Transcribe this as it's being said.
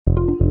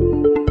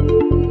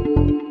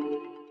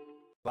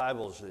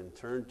Bibles and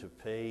turn to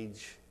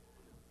page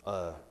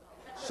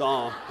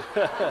Psalm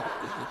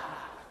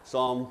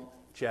Psalm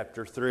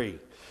chapter 3.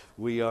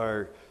 We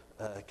are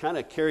kind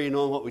of carrying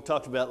on what we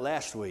talked about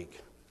last week.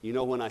 You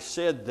know, when I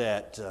said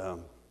that,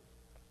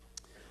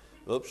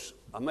 oops,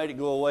 I made it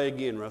go away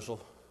again,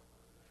 Russell.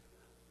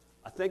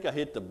 I think I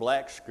hit the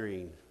black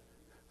screen.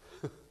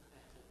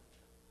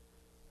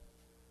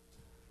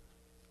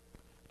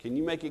 Can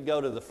you make it go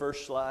to the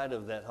first slide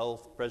of that whole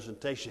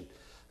presentation?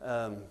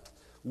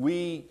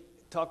 We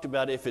talked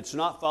about if it's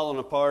not falling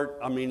apart,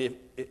 I mean,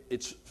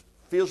 it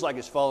feels like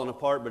it's falling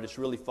apart, but it's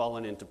really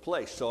falling into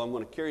place. So I'm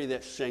going to carry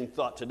that same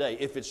thought today.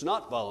 If it's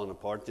not falling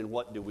apart, then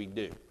what do we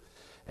do?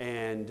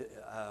 And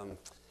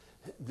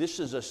this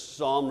is a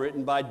psalm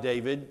written by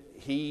David.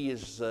 He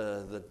is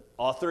the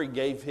author. He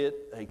gave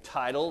it a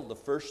title, the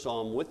first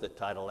psalm with the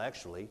title,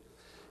 actually.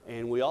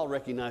 And we all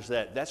recognize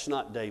that. That's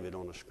not David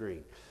on the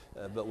screen,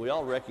 but we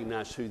all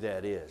recognize who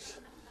that is.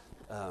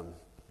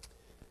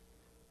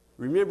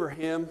 Remember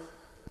him?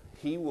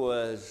 He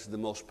was the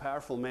most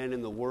powerful man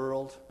in the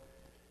world.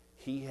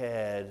 He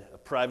had a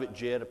private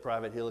jet, a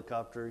private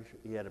helicopter.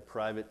 He had a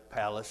private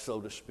palace,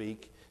 so to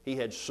speak. He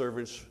had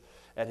servants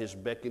at his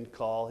beck and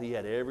call. He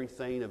had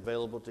everything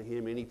available to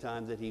him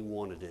anytime that he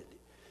wanted it.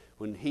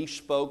 When he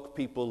spoke,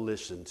 people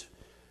listened.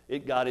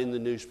 It got in the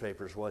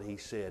newspapers what he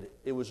said.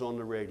 It was on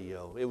the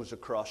radio. It was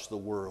across the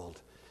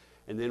world.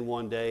 And then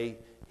one day,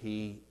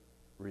 he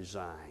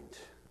resigned.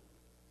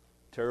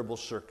 Terrible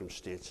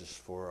circumstances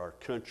for our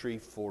country,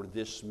 for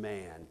this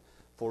man,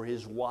 for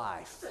his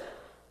wife,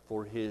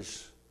 for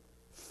his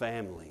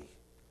family,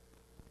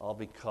 all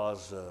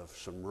because of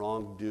some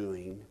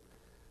wrongdoing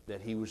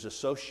that he was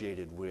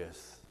associated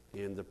with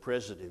in the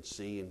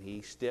presidency, and he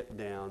stepped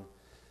down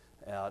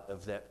out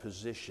of that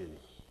position,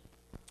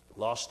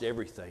 lost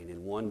everything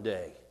in one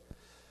day.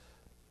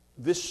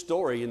 This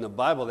story in the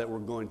Bible that we're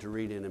going to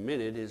read in a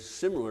minute is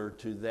similar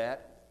to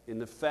that in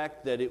the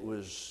fact that it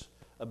was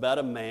about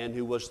a man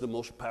who was the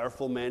most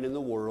powerful man in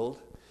the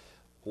world.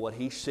 What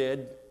he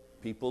said,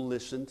 people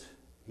listened.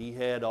 He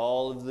had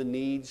all of the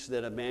needs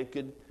that a man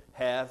could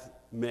have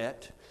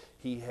met.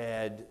 He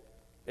had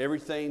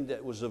everything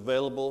that was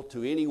available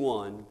to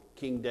anyone.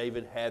 King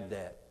David had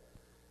that.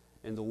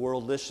 And the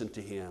world listened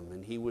to him,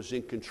 and he was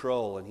in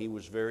control, and he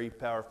was a very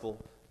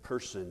powerful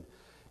person.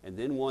 And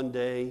then one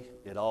day,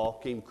 it all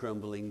came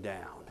crumbling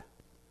down.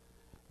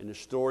 And the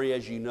story,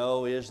 as you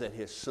know, is that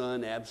his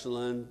son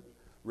Absalom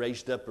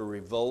raised up a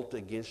revolt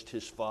against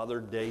his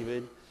father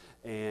David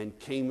and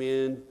came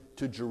in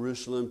to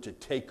Jerusalem to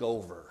take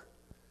over.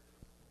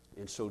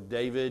 And so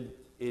David,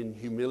 in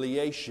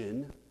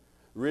humiliation,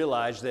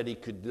 realized that he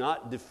could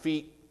not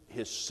defeat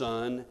his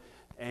son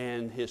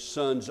and his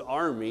son's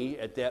army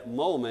at that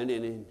moment.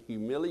 And in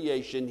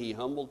humiliation, he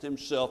humbled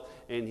himself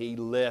and he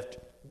left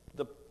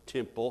the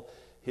temple,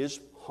 his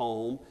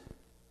home,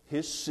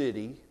 his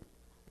city,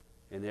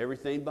 and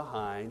everything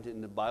behind.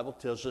 And the Bible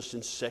tells us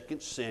in 2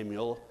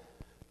 Samuel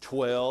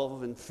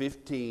 12 and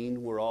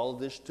 15, where all of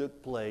this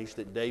took place,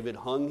 that David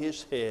hung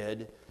his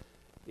head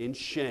in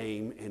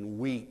shame and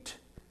wept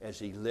as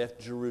he left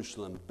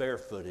Jerusalem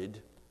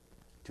barefooted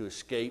to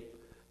escape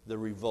the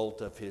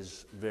revolt of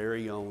his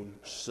very own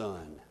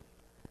son.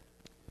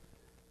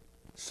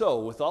 So,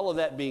 with all of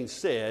that being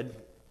said,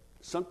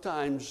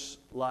 sometimes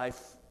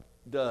life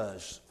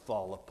does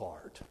fall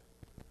apart.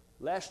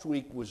 Last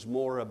week was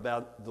more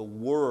about the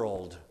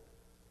world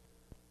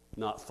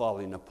not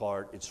falling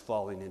apart, it's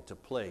falling into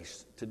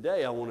place.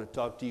 Today I want to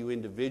talk to you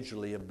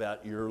individually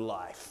about your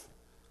life.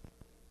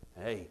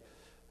 Hey,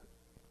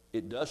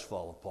 it does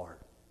fall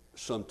apart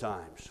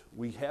sometimes.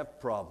 We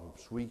have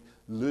problems. We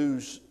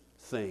lose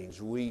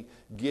things. We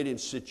get in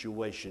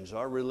situations.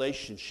 Our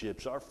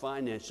relationships, our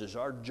finances,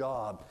 our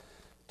job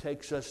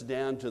takes us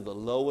down to the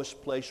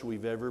lowest place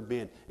we've ever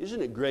been.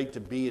 Isn't it great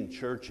to be in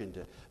church and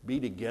to be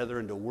together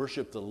and to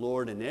worship the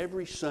Lord? And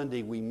every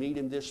Sunday we meet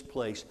in this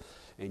place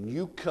and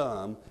you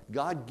come,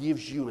 God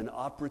gives you an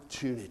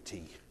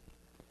opportunity.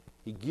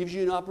 He gives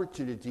you an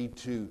opportunity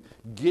to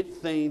get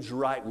things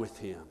right with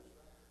Him,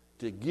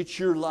 to get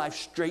your life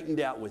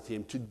straightened out with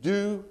Him, to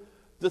do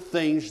the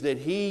things that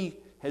He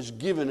has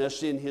given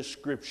us in His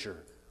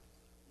Scripture,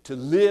 to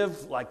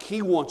live like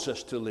He wants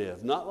us to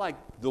live, not like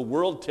the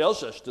world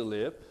tells us to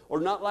live, or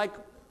not like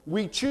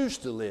we choose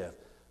to live,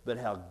 but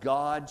how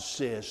God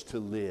says to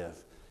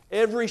live.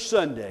 Every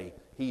Sunday,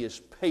 He is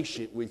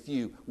patient with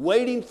you,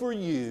 waiting for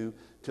you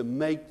to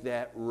make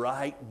that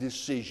right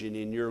decision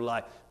in your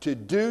life, to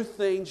do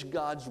things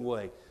God's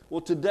way. Well,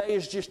 today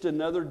is just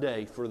another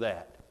day for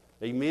that.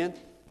 Amen?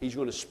 He's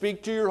going to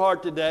speak to your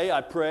heart today.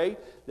 I pray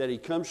that He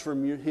comes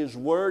from His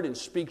Word and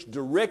speaks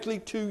directly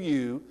to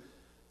you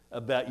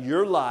about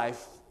your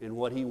life and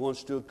what He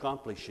wants to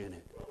accomplish in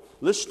it.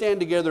 Let's stand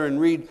together and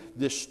read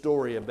this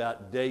story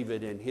about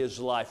David and his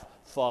life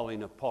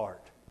falling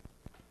apart.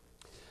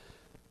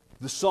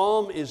 The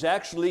psalm is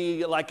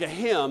actually like a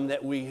hymn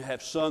that we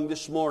have sung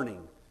this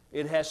morning.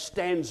 It has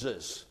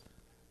stanzas.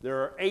 There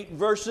are 8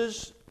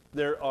 verses.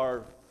 There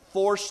are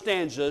 4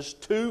 stanzas,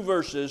 2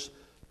 verses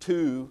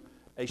to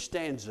a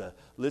stanza.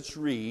 Let's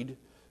read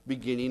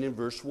beginning in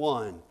verse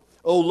 1.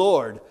 O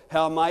Lord,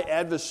 how my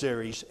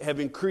adversaries have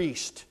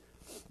increased.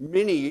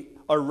 Many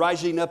are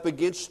rising up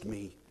against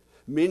me.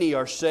 Many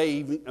are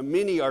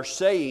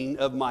saying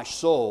of my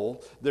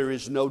soul, there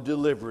is no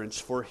deliverance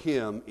for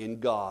him in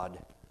God.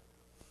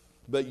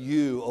 But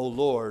you, O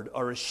Lord,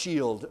 are a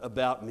shield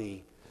about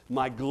me,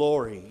 my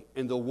glory,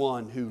 and the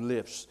one who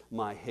lifts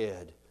my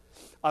head.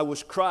 I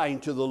was crying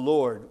to the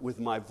Lord with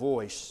my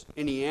voice,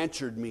 and he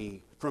answered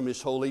me from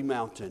his holy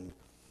mountain.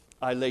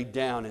 I lay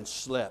down and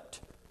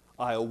slept.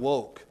 I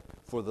awoke,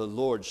 for the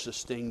Lord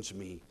sustains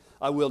me.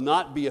 I will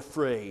not be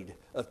afraid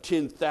of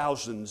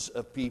 10,000s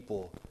of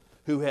people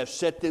who have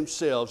set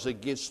themselves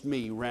against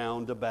me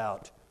round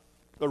about.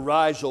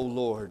 Arise, O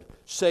Lord,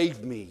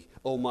 save me,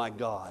 O my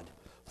God,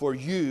 for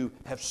you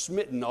have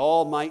smitten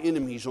all my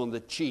enemies on the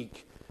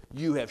cheek.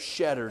 You have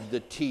shattered the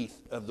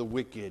teeth of the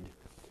wicked.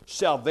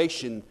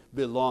 Salvation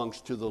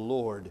belongs to the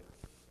Lord.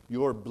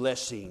 Your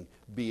blessing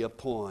be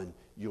upon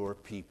your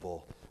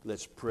people.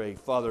 Let's pray.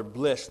 Father,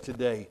 bless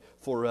today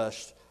for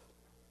us.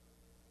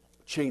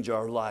 Change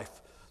our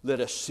life. Let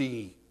us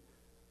see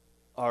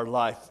our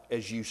life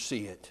as you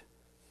see it.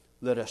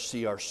 Let us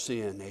see our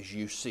sin as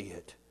you see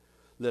it.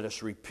 Let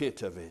us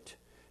repent of it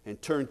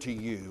and turn to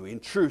you in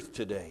truth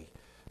today.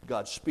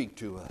 God, speak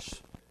to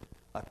us.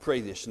 I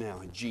pray this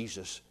now in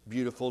Jesus'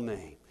 beautiful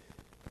name.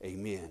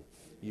 Amen.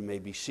 You may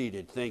be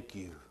seated. Thank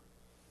you.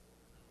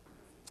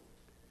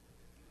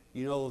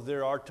 You know,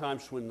 there are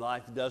times when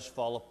life does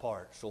fall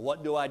apart. So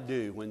what do I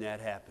do when that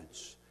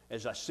happens?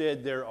 As I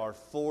said, there are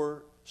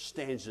 4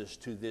 stanzas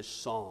to this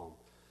psalm.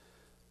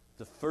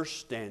 The first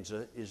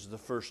stanza is the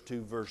first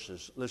 2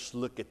 verses. Let's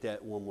look at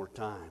that one more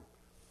time.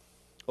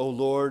 O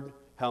Lord,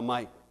 how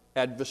my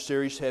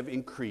adversaries have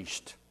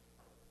increased.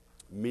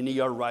 Many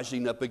are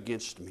rising up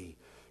against me.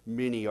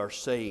 Many are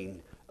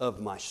saying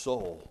of my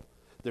soul,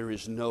 there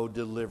is no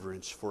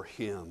deliverance for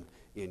him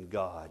in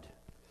God.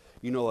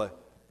 You know,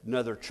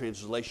 another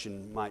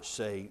translation might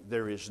say,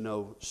 there is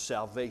no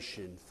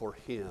salvation for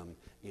him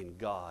in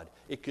God.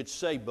 It could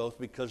say both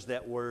because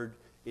that word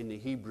in the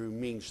Hebrew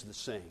means the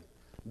same,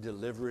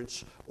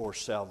 deliverance or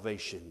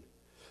salvation.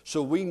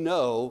 So we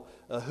know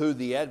who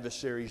the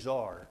adversaries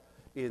are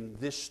in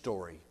this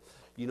story.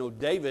 You know,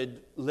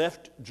 David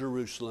left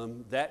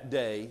Jerusalem that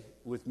day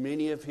with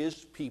many of his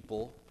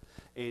people,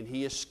 and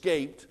he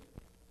escaped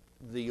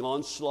the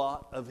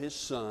onslaught of his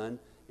son,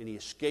 and he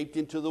escaped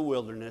into the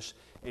wilderness,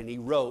 and he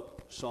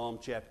wrote Psalm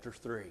chapter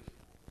 3.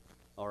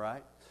 All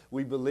right?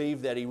 We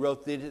believe that he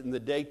wrote it in the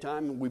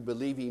daytime, and we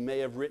believe he may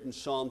have written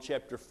Psalm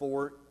chapter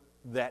 4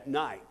 that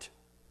night.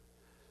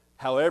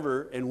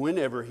 However, and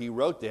whenever he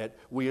wrote that,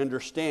 we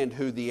understand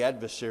who the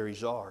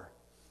adversaries are.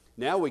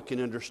 Now we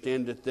can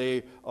understand that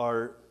they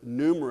are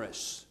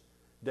numerous.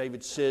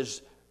 David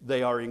says,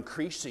 they are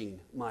increasing,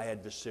 my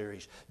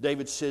adversaries.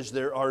 David says,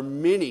 there are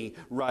many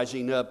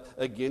rising up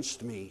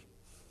against me.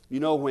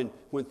 You know,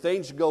 when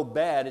things go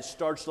bad, it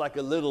starts like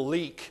a little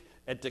leak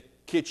at the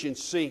kitchen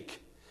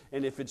sink.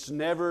 And if it's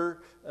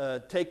never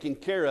taken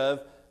care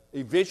of,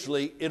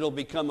 eventually it'll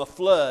become a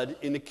flood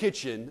in the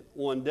kitchen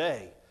one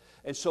day.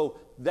 And so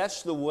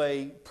that's the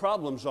way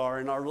problems are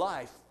in our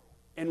life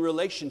and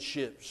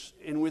relationships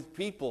and with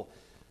people,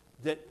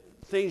 that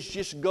things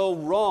just go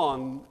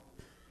wrong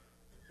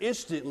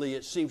instantly,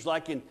 it seems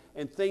like, and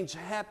things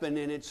happen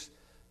and it's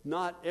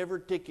not ever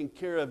taken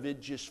care of.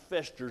 It just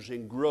festers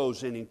and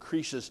grows and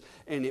increases,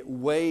 and it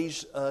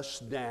weighs us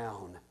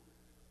down.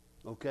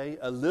 Okay?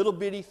 A little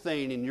bitty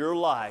thing in your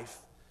life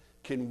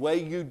can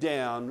weigh you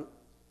down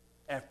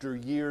after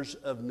years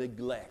of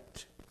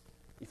neglect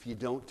if you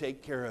don't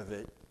take care of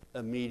it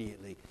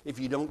immediately, if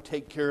you don't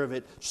take care of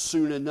it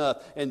soon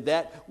enough. And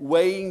that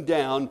weighing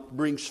down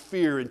brings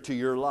fear into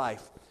your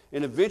life.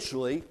 And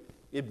eventually,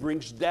 it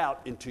brings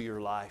doubt into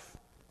your life.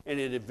 And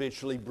it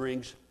eventually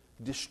brings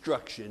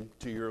destruction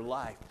to your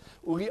life.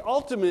 We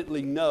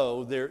ultimately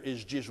know there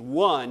is just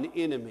one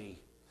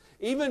enemy.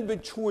 Even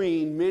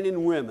between men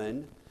and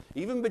women,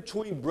 even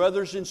between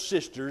brothers and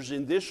sisters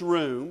in this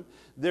room,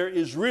 there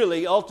is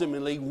really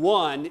ultimately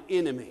one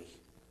enemy.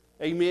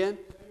 Amen?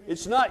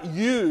 It's not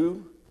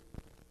you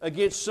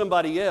against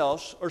somebody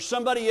else or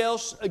somebody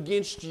else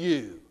against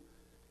you.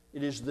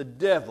 It is the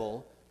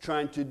devil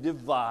trying to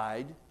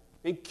divide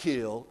and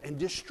kill and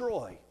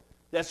destroy.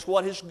 That's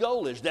what his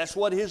goal is. That's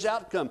what his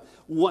outcome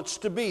wants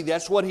to be.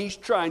 That's what he's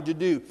trying to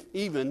do,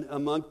 even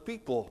among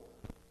people.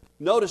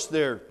 Notice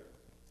there,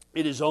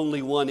 it is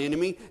only one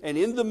enemy, and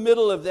in the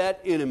middle of that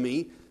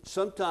enemy,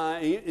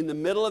 sometime in the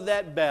middle of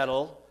that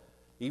battle,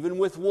 even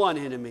with one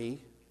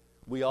enemy,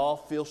 we all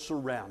feel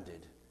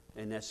surrounded.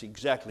 And that's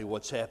exactly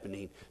what's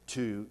happening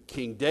to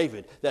King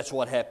David. That's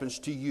what happens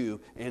to you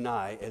and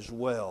I as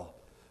well.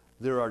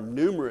 There are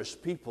numerous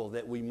people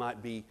that we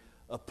might be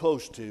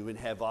opposed to and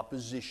have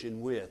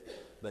opposition with,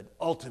 but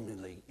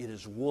ultimately it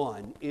is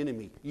one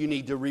enemy. You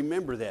need to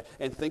remember that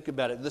and think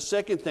about it. The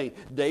second thing,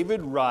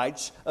 David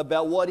writes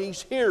about what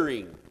he's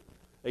hearing.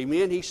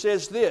 Amen. He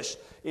says this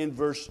in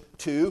verse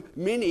 2,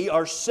 many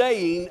are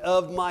saying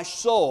of my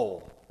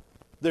soul,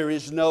 there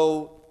is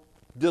no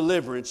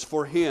deliverance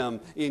for him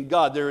in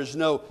God. There is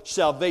no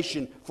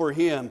salvation for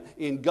him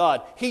in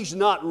God. He's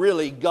not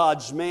really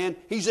God's man.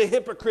 He's a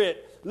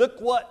hypocrite.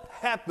 Look what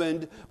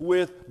happened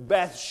with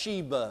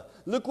Bathsheba.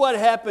 Look what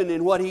happened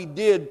and what he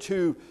did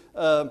to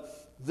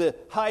the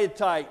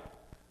Hittite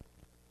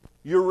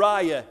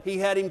Uriah. He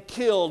had him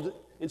killed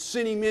and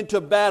sent him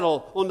into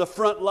battle on the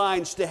front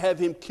lines to have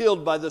him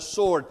killed by the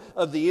sword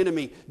of the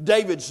enemy.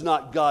 David's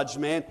not God's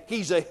man.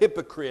 He's a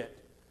hypocrite.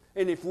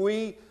 And if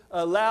we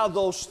allow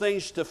those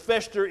things to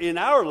fester in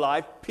our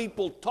life,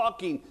 people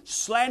talking,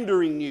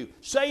 slandering you,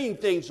 saying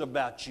things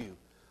about you,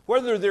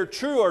 whether they're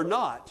true or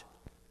not,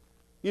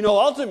 you know,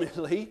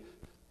 ultimately,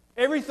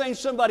 everything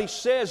somebody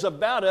says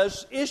about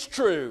us is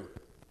true.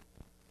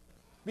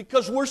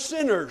 Because we're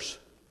sinners.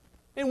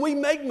 And we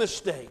make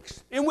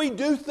mistakes. And we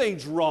do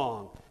things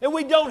wrong. And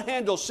we don't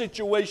handle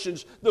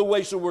situations the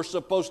way so we're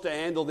supposed to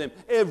handle them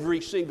every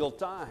single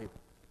time.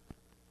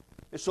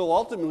 And so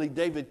ultimately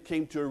David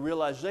came to a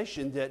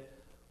realization that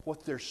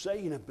what they're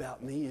saying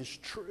about me is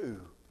true.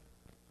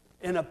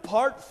 And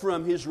apart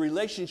from his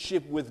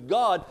relationship with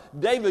God,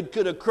 David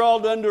could have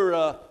crawled under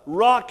a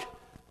rock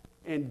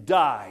and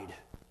died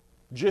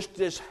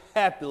just as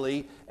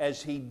happily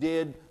as he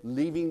did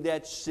leaving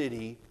that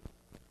city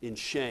in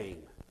shame.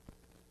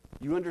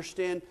 You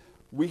understand?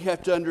 We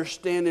have to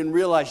understand and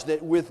realize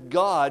that with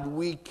God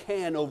we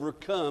can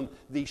overcome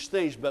these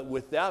things, but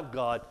without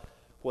God,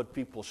 what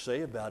people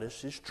say about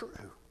us is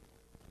true.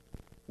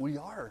 We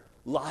are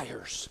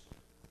liars.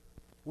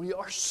 We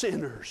are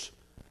sinners.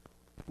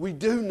 We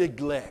do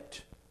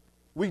neglect.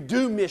 We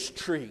do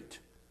mistreat.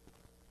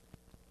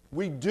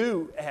 We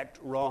do act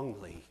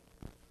wrongly.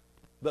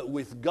 But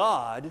with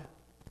God,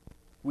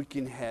 we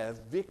can have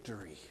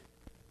victory.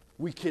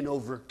 We can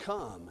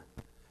overcome,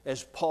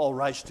 as Paul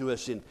writes to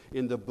us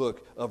in the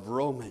book of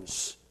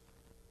Romans.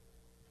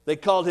 They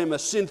called him a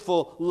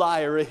sinful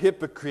liar, a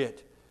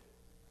hypocrite.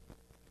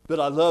 But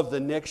I love the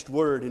next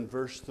word in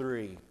verse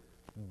 3,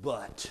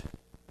 but.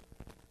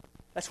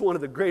 That's one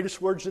of the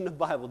greatest words in the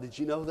Bible. Did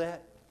you know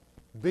that?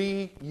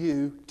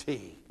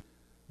 B-U-T.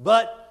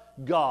 But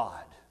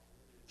God.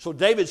 So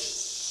David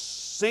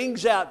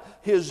sings out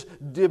his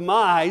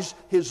demise.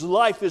 His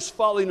life is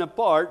falling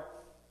apart.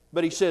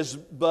 But he says,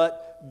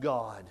 but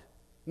God.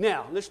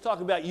 Now, let's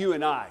talk about you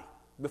and I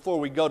before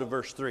we go to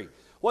verse 3.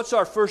 What's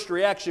our first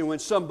reaction when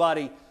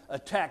somebody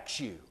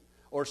attacks you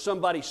or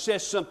somebody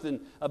says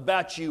something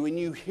about you and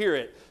you hear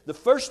it? The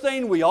first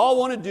thing we all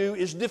want to do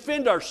is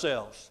defend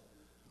ourselves.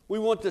 We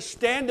want to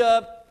stand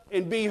up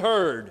and be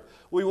heard.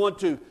 We want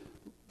to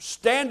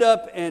stand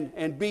up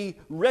and be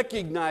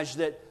recognized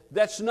that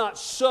that's not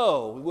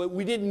so.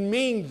 We didn't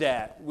mean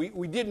that.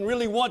 We didn't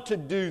really want to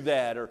do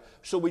that.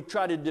 So we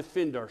try to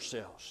defend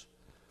ourselves.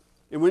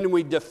 And when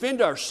we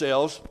defend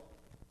ourselves,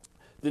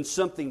 then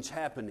something's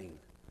happening.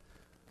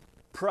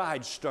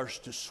 Pride starts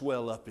to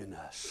swell up in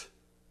us.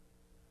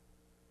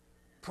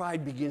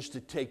 Pride begins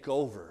to take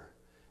over.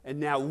 And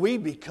now we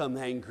become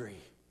angry.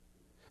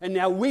 And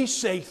now we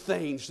say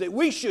things that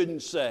we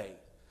shouldn't say.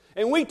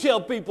 And we tell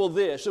people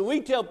this and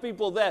we tell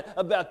people that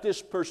about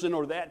this person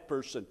or that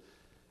person.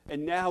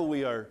 And now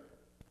we are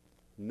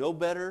no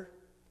better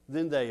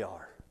than they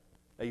are.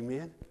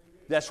 Amen?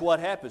 That's what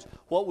happens.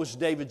 What was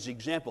David's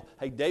example?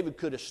 Hey, David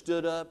could have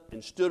stood up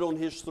and stood on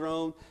his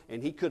throne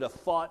and he could have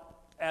fought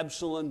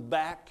Absalom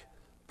back,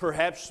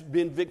 perhaps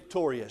been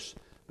victorious.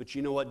 But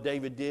you know what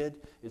David did?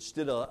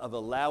 Instead of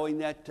allowing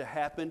that to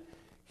happen,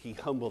 he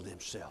humbled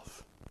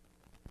himself.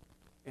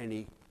 And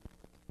he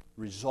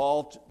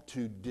resolved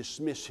to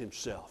dismiss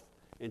himself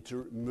and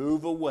to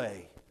move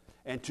away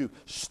and to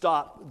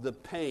stop the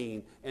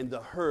pain and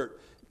the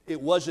hurt. It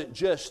wasn't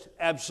just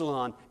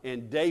Absalom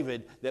and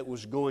David that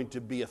was going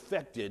to be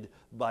affected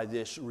by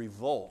this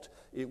revolt.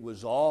 It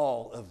was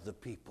all of the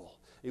people.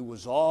 It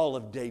was all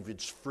of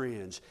David's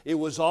friends. It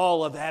was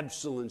all of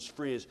Absalom's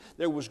friends.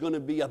 There was going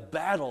to be a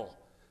battle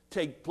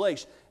take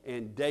place,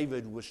 and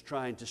David was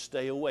trying to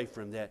stay away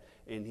from that,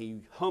 and he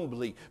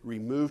humbly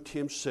removed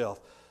himself.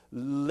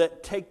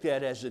 Take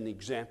that as an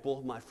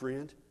example, my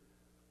friend.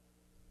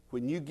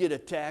 When you get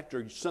attacked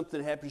or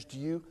something happens to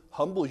you,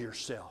 humble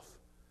yourself.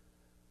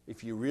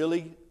 If you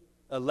really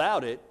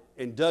allowed it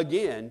and dug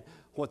in,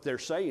 what they're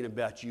saying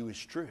about you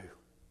is true.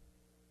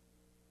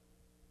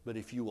 But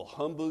if you will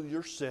humble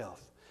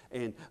yourself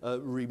and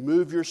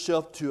remove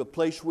yourself to a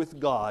place with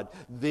God,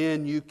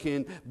 then you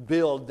can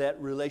build that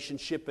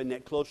relationship and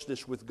that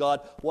closeness with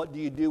God. What do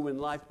you do when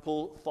life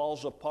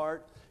falls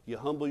apart? You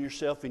humble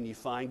yourself and you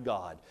find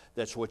God.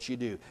 That's what you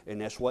do.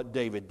 And that's what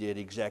David did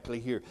exactly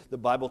here. The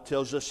Bible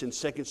tells us in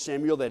 2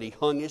 Samuel that he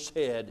hung his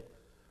head.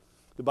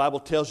 The Bible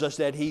tells us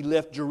that he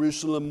left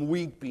Jerusalem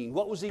weeping.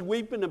 What was he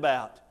weeping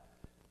about?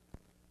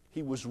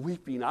 He was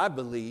weeping, I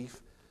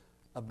believe,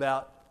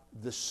 about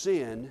the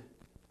sin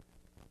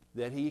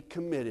that he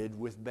committed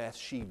with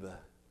Bathsheba.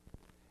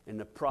 And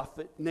the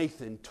prophet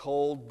Nathan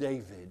told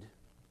David,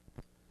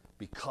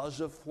 because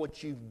of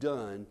what you've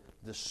done,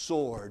 the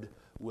sword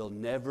will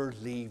never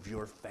leave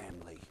your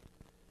family.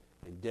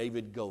 And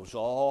David goes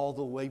all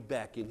the way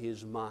back in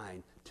his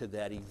mind to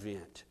that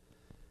event.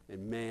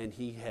 And man,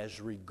 he has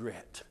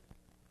regret.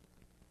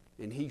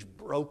 And he's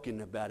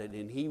broken about it.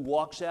 And he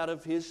walks out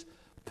of his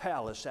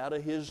palace, out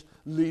of his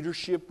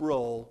leadership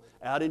role,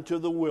 out into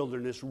the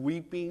wilderness,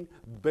 weeping,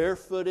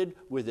 barefooted,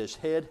 with his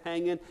head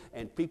hanging,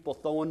 and people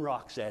throwing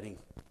rocks at him.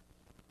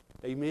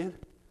 Amen?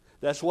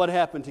 That's what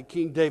happened to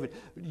King David.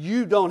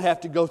 You don't have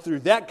to go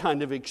through that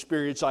kind of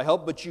experience, I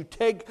hope, but you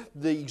take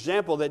the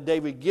example that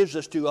David gives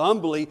us to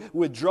humbly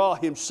withdraw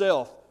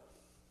himself.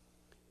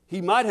 He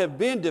might have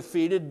been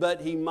defeated,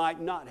 but he might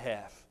not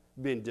have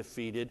been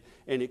defeated,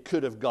 and it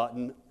could have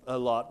gotten a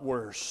lot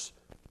worse.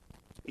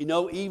 You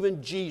know,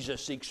 even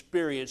Jesus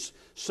experienced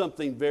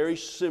something very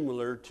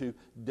similar to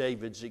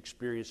David's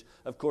experience.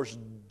 Of course,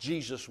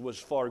 Jesus was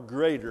far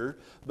greater,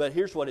 but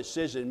here's what it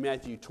says in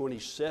Matthew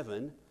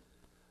 27.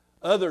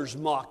 Others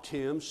mocked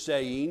him,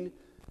 saying,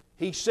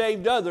 "He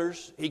saved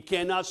others, he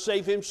cannot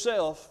save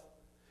himself.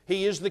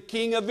 He is the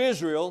King of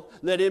Israel.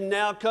 Let him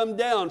now come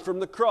down from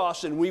the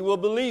cross, and we will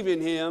believe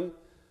in him.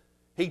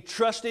 He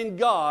trusts in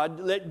God.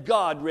 Let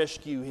God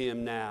rescue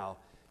him now,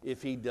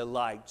 if he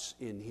delights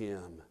in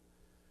him."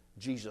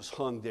 Jesus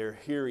hung there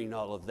hearing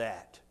all of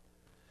that.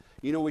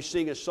 You know, we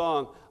sing a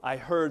song, "I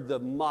heard the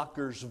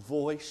mocker's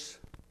voice,"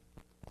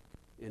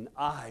 and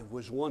I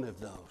was one of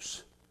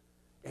those.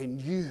 And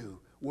you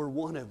were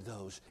one of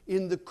those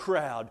in the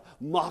crowd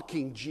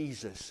mocking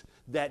Jesus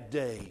that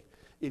day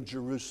in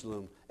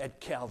Jerusalem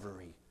at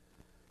Calvary.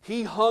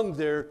 He hung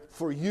there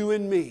for you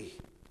and me.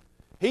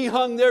 He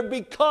hung there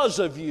because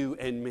of you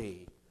and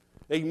me.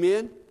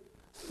 Amen?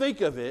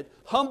 Think of it.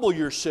 Humble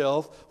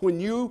yourself when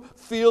you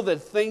feel that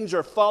things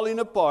are falling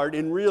apart,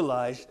 and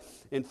realize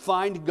and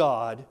find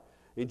God.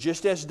 And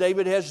just as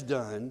David has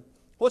done,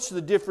 what's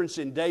the difference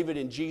in David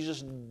and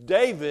Jesus?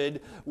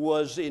 David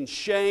was in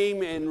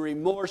shame and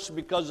remorse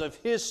because of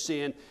his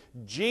sin.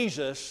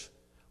 Jesus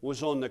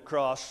was on the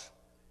cross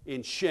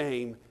in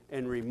shame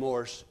and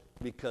remorse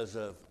because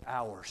of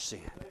our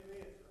sin.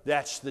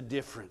 That's the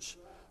difference,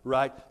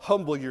 right?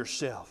 Humble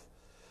yourself.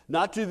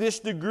 Not to this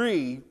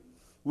degree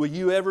will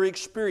you ever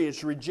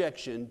experience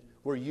rejection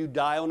where you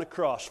die on a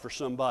cross for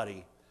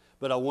somebody.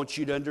 But I want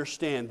you to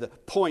understand the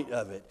point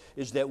of it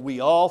is that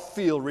we all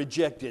feel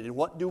rejected. And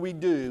what do we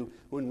do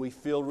when we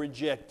feel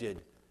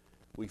rejected?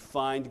 We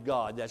find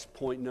God. That's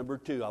point number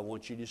 2 I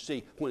want you to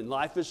see. When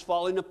life is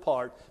falling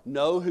apart,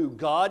 know who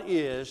God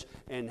is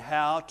and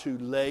how to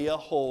lay a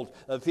hold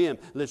of Him.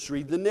 Let's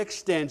read the next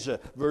stanza,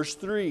 verse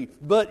 3.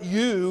 "But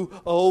you,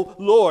 O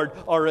Lord,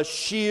 are a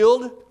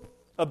shield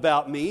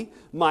about me,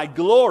 my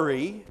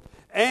glory,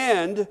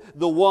 and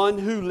the one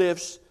who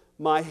lifts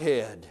my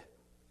head."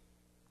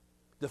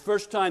 The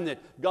first time that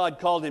God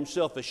called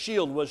Himself a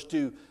shield was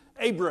to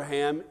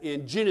Abraham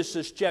in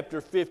Genesis chapter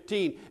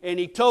 15. And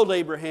He told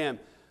Abraham,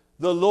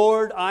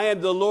 I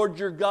am the Lord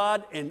your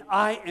God, and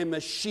I am a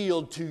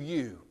shield to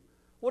you."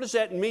 What does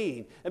that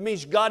mean? It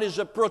means God is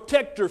a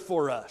protector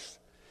for us.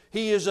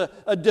 He is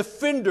a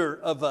defender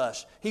of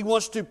us. He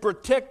wants to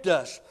protect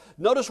us.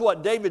 Notice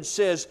what David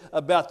says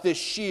about this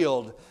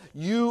shield.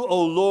 "You,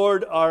 O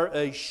Lord, are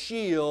a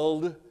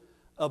shield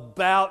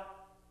about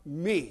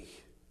me."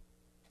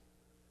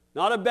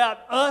 Not about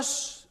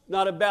us,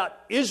 not about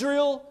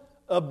Israel,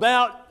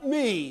 about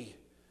me.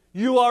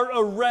 You are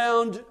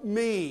around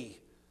me.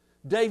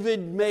 David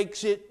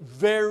makes it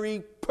very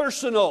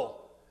personal.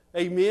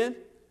 Amen?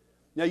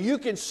 Now you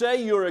can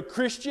say you're a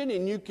Christian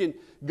and you can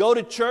go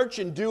to church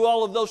and do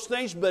all of those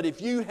things, but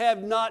if you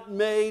have not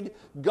made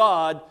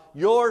God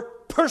your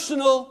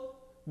personal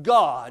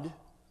God,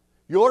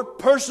 your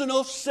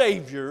personal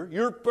Savior,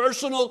 your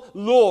personal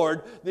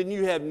Lord, then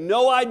you have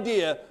no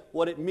idea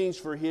what it means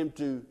for Him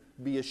to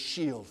be a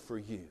shield for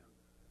you.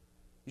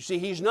 You see,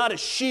 He's not a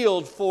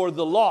shield for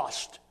the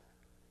lost.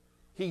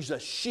 He's a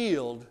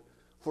shield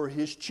for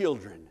His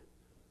children.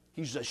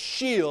 He's a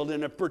shield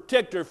and a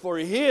protector for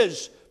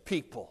His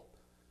people.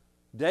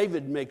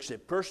 David makes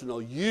it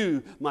personal.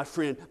 You, my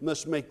friend,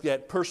 must make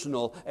that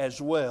personal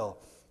as well.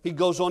 He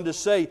goes on to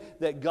say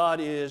that God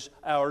is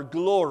our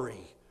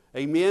glory.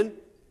 Amen?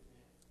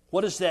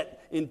 What is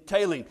that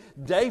entailing?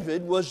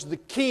 David was the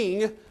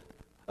king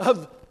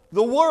of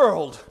the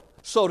world,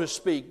 so to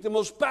speak, the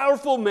most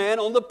powerful man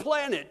on the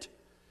planet.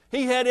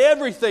 He had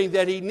everything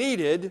that he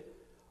needed,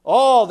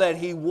 all that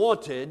he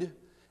wanted,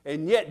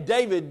 and yet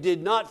David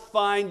did not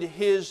find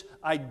his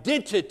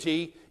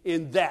identity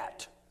in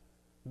that,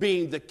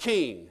 being the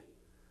king.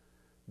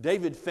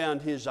 David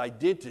found his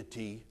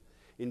identity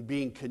in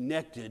being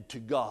connected to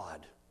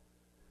God.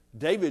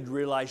 David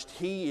realized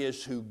he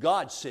is who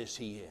God says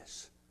he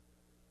is,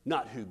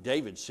 not who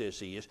David says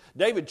he is.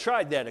 David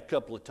tried that a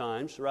couple of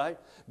times, right?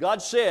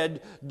 God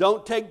said,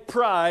 "Don't take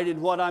pride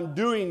in what I'm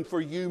doing for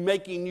you,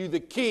 making you the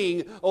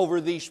king over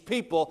these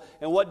people."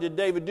 And what did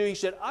David do? He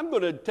said, "I'm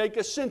going to take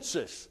a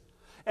census,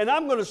 and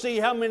I'm going to see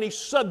how many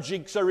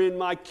subjects are in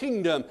my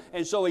kingdom."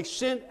 And so he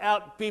sent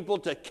out people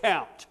to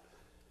count.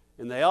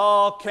 And they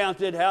all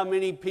counted how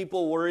many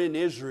people were in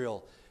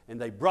Israel. And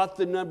they brought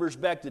the numbers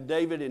back to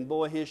David, and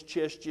boy, his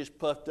chest just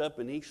puffed up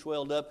and he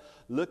swelled up.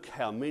 Look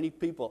how many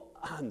people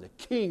I'm the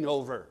king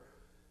over.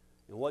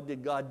 And what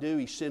did God do?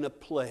 He sent a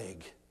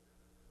plague.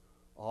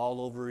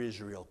 all over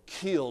Israel,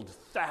 killed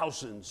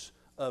thousands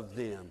of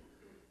them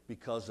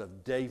because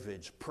of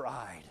David's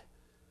pride.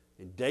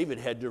 And David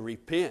had to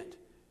repent.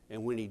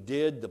 And when he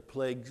did, the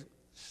plague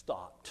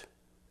stopped.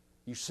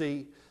 You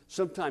see,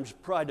 sometimes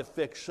pride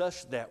affects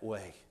us that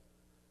way.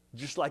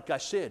 Just like I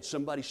said,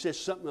 somebody says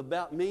something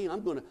about me,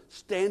 I'm going to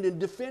stand and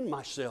defend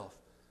myself.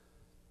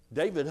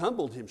 David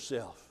humbled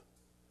himself.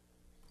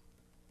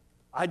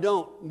 I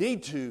don't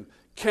need to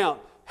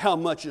count how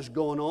much is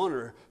going on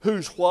or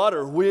who's what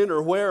or when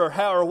or where or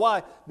how or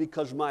why,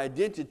 because my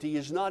identity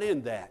is not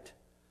in that.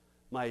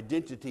 My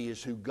identity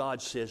is who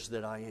God says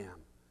that I am.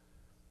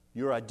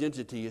 Your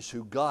identity is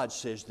who God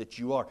says that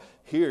you are.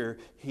 Here,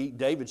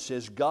 David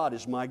says, God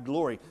is my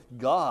glory.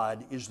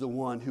 God is the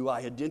one who I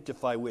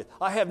identify with.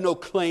 I have no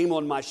claim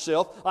on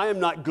myself. I am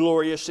not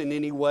glorious in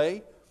any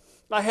way.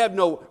 I have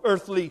no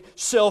earthly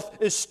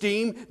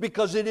self-esteem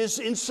because it is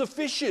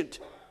insufficient.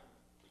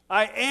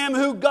 I am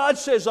who God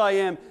says I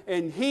am,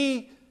 and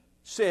He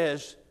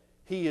says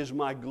He is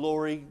my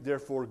glory.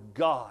 Therefore,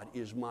 God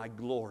is my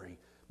glory.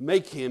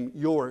 Make Him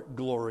your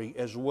glory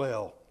as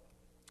well.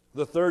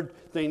 The third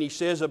thing he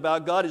says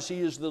about God is He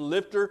is the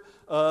lifter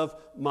of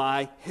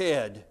my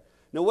head.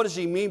 Now, what does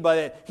he mean by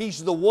that?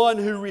 He's the one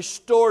who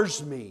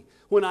restores me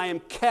when I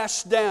am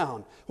cast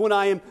down, when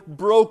I am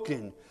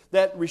broken.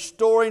 That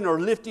restoring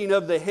or lifting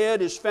of the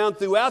head is found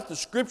throughout the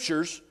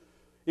Scriptures.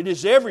 It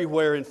is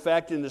everywhere, in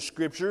fact, in the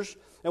Scriptures.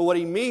 And what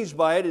he means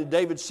by it, and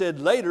David said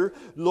later,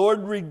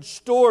 Lord,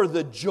 restore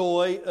the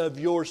joy of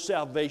your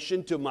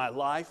salvation to my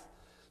life.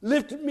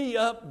 Lift me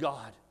up,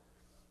 God.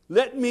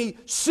 Let me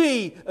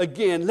see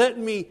again. Let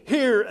me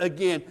hear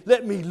again.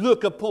 Let me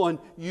look upon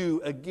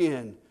you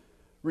again.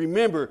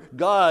 Remember,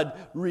 God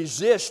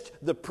resists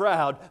the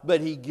proud,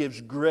 but He gives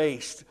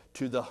grace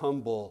to the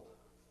humble.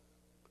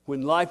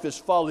 When life is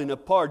falling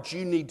apart,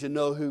 you need to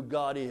know who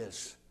God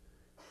is.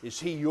 Is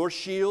He your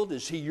shield?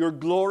 Is He your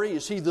glory?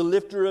 Is He the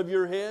lifter of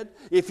your head?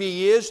 If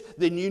He is,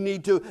 then you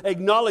need to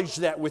acknowledge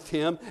that with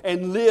Him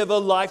and live a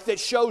life that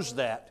shows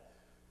that.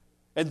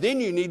 And then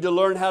you need to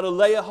learn how to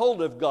lay a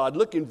hold of God.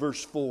 Look in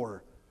verse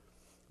 4.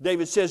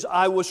 David says,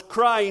 I was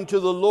crying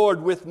to the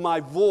Lord with my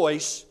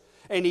voice,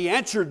 and He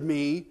answered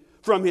me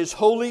from His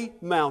holy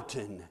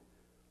mountain.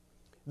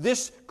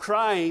 This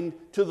crying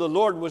to the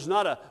Lord was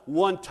not a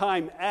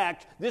one-time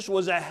act. This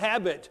was a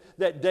habit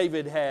that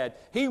David had.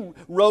 He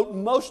wrote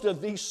most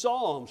of these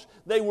psalms.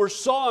 They were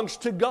songs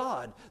to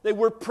God. They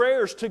were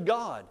prayers to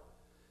God.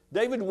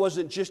 David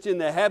wasn't just in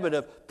the habit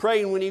of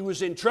praying when he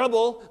was in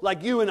trouble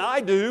like you and I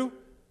do.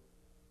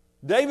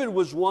 David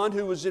was one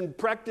who was in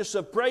practice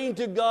of praying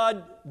to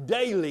God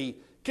daily,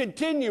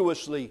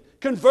 continuously,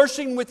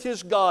 conversing with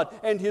his God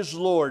and his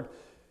Lord,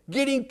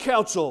 getting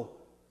counsel,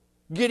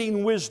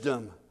 getting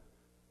wisdom.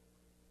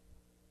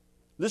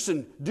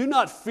 Listen, do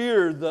not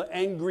fear the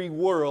angry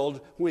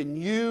world when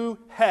you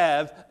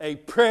have a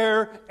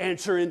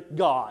prayer-answering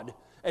God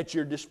at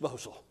your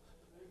disposal.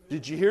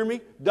 Did you hear me?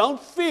 Don't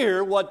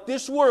fear what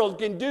this world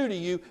can do to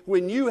you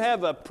when you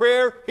have a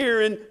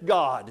prayer-hearing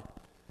God.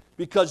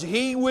 Because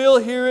He will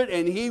hear it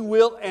and He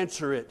will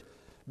answer it.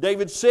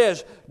 David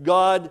says,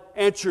 God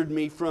answered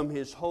me from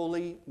His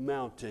holy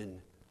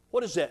mountain.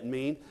 What does that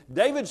mean?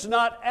 David's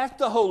not at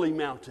the holy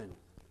mountain.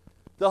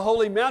 The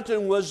holy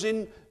mountain was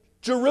in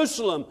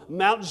Jerusalem,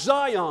 Mount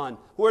Zion,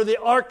 where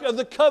the Ark of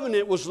the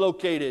Covenant was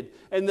located.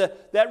 And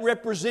that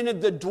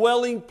represented the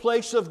dwelling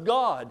place of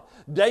God.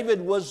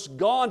 David was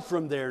gone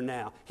from there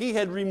now. He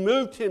had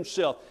removed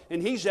himself,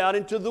 and he's out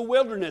into the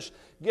wilderness.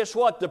 Guess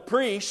what? The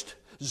priest,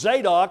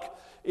 Zadok,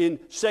 in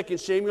 2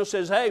 Samuel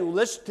says, hey,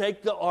 let's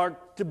take the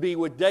ark to be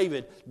with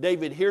David.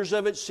 David hears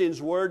of it,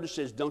 sends word and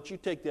says, don't you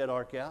take that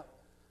ark out.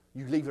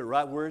 You leave it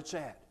right where it's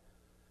at.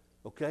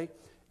 Okay?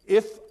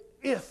 If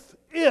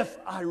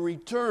I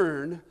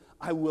return,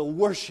 I will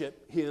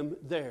worship Him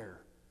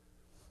there.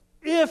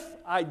 If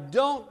I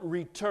don't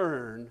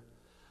return,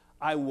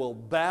 I will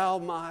bow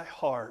my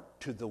heart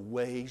to the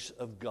ways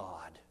of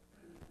God.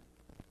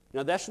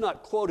 Now that's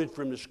not quoted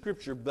from the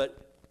Scripture,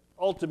 but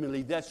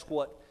ultimately that's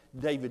what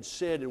David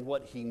said and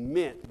what he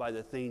meant by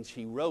the things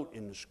he wrote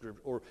in the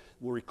Scripture or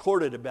were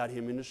recorded about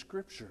him in the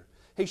Scripture.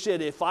 He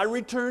said, if I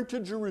return to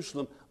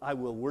Jerusalem, I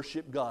will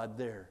worship God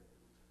there.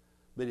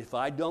 But if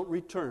I don't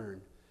return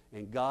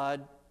and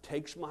God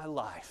takes my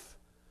life,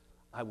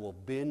 I will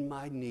bend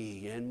my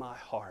knee and my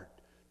heart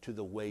to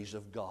the ways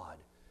of God.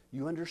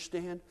 You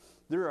understand?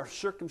 There are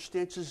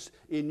circumstances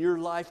in your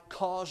life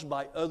caused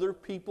by other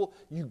people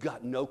you've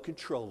got no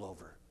control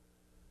over.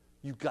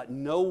 You've got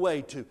no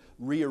way to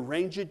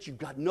rearrange it. You've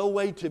got no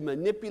way to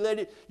manipulate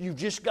it. You've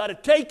just got to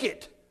take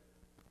it.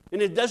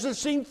 And it doesn't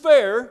seem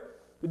fair.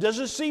 It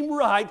doesn't seem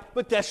right,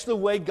 but that's the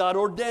way God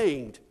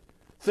ordained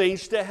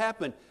things to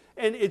happen.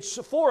 And it's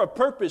for a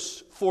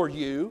purpose for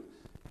you.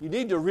 You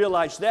need to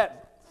realize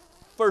that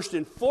first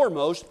and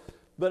foremost.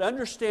 But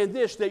understand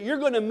this, that you're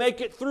going to make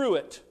it through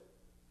it.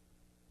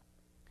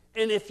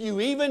 And if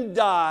you even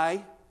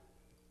die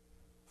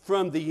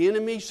from the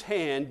enemy's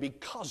hand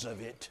because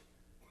of it,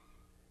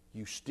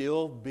 you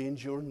still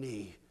bend your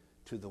knee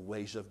to the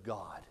ways of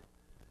God.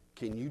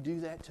 Can you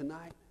do that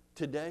tonight?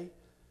 today?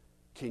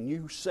 Can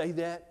you say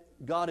that?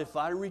 God, if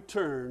I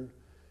return,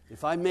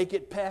 if I make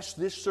it past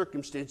this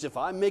circumstance, if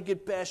I make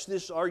it past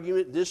this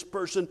argument, this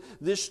person,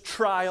 this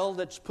trial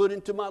that's put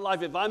into my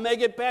life, if I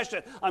make it past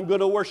it, I'm going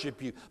to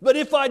worship you. But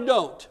if I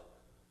don't,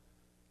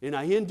 and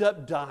I end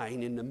up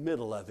dying in the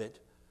middle of it,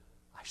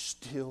 I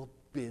still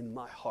bend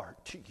my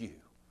heart to you.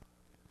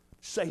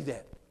 Say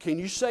that. Can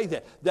you say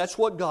that? That's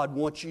what God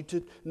wants you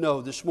to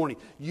know this morning.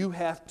 You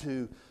have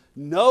to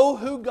know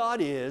who God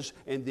is,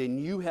 and then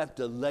you have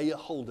to lay a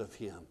hold of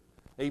Him.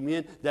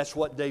 Amen? That's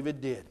what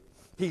David did.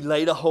 He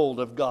laid a hold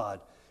of God.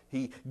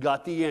 He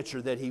got the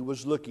answer that he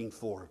was looking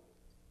for.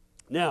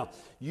 Now,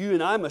 you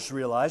and I must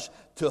realize,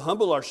 to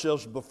humble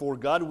ourselves before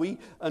God, we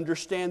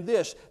understand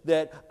this,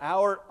 that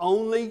our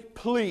only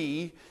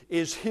plea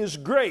is His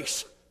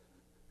grace.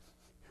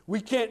 We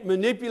can't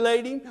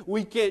manipulate Him.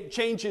 We can't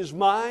change His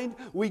mind.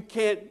 We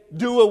can't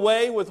do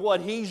away with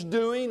what He's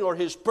doing or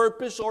His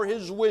purpose or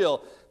His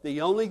will.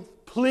 The only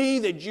plea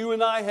that you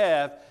and I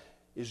have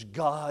is,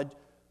 God,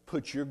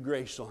 put your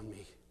grace on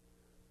me.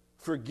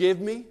 Forgive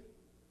me.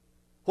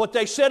 What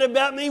they said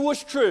about me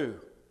was true.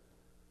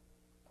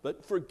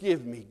 But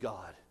forgive me,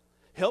 God.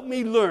 Help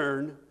me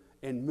learn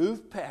and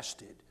move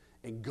past it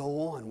and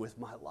go on with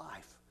my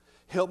life.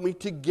 Help me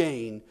to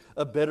gain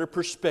a better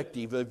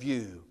perspective of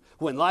you.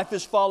 When life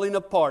is falling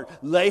apart,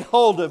 lay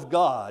hold of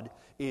God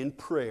in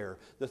prayer.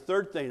 The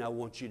third thing I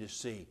want you to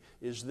see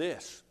is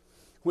this.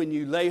 When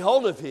you lay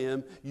hold of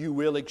Him, you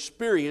will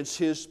experience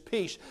His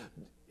peace.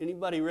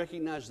 Anybody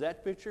recognize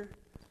that picture?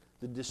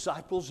 The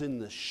disciples in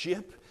the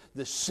ship.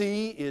 The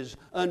sea is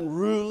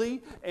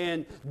unruly,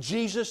 and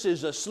Jesus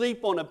is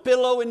asleep on a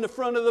pillow in the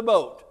front of the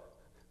boat.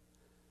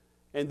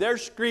 And they're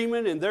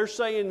screaming, and they're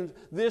saying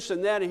this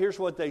and that, and here's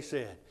what they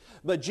said.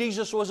 But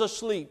Jesus was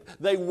asleep.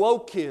 They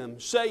woke Him,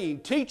 saying,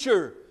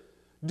 Teacher,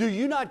 do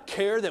you not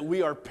care that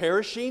we are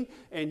perishing?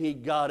 And He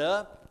got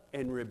up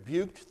and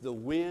rebuked the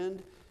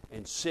wind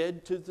and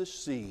said to the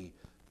sea,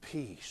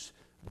 Peace,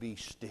 be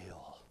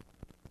still.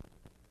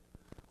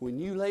 When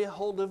you lay a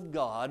hold of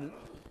God,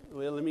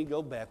 well, let me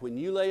go back. When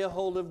you lay a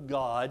hold of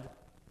God,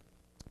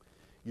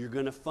 you're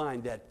going to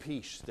find that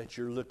peace that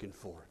you're looking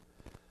for.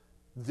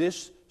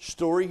 This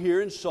story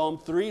here in Psalm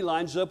 3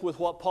 lines up with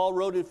what Paul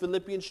wrote in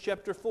Philippians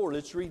chapter 4.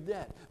 Let's read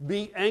that.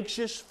 Be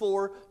anxious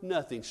for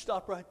nothing.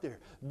 Stop right there.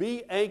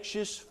 Be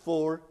anxious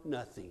for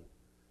nothing.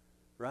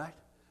 Right?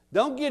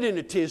 Don't get in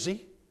a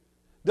tizzy.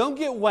 Don't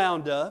get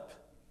wound up.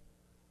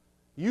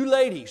 You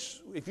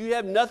ladies, if you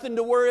have nothing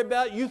to worry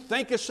about, you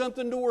think of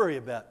something to worry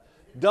about.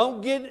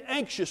 Don't get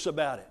anxious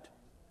about it.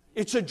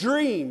 It's a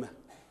dream.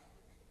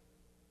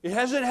 It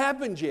hasn't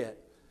happened yet.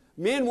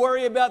 Men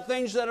worry about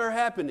things that are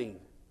happening.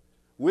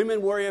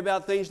 Women worry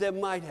about things that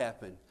might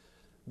happen.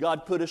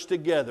 God put us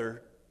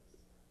together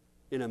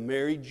in a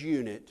marriage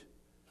unit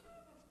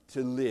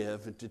to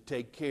live and to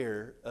take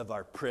care of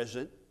our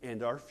present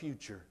and our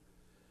future.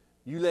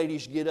 You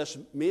ladies get us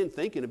men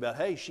thinking about,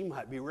 hey, she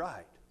might be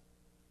right.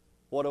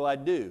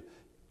 What do?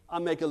 I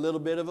make a little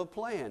bit of a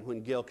plan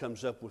when Gail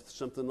comes up with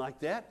something like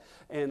that,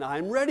 and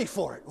I'm ready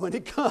for it when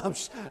it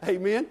comes.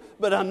 Amen?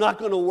 But I'm not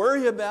going to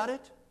worry about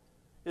it.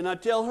 And I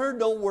tell her,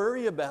 don't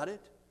worry about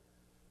it.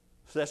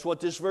 So that's what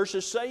this verse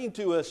is saying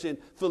to us in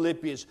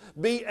Philippians.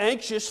 Be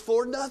anxious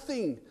for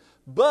nothing,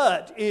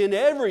 but in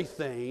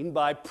everything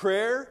by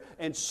prayer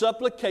and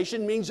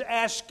supplication, means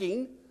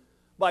asking.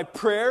 By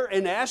prayer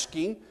and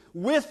asking,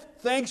 with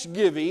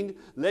thanksgiving,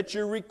 let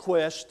your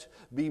request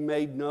be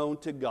made known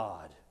to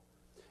God.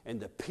 And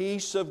the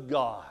peace of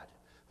God,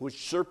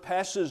 which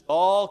surpasses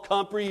all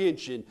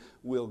comprehension,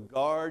 will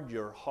guard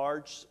your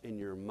hearts and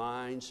your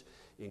minds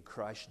in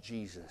Christ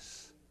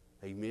Jesus.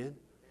 Amen?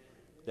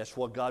 That's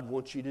what God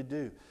wants you to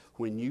do.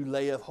 When you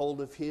lay a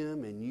hold of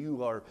Him and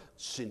you are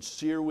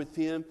sincere with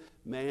Him,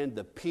 man,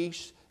 the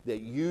peace that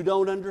you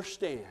don't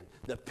understand,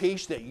 the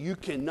peace that you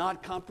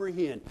cannot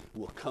comprehend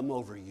will come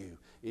over you,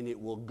 and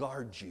it will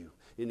guard you,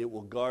 and it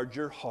will guard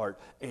your heart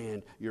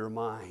and your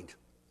mind.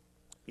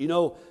 You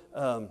know,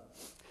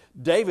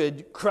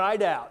 David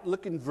cried out.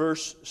 Look in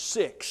verse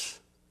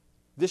 6.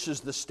 This is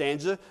the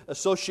stanza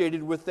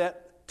associated with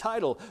that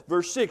title.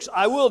 Verse 6,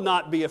 I will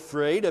not be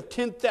afraid of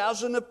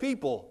 10,000 of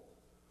people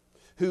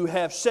who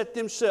have set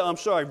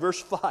themselves,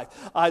 verse 5.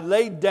 I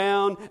laid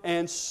down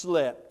and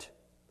slept.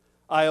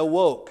 I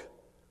awoke,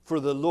 for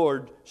the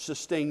Lord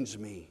sustains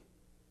me.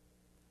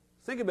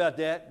 Think about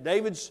that.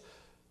 David's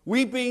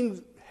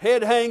weeping,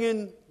 head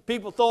hanging,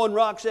 people throwing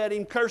rocks at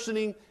him, cursing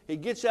him. He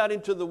gets out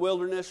into the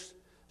wilderness,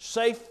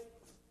 safe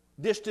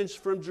distance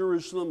from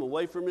Jerusalem,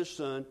 away from his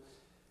son.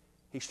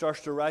 He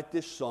starts to write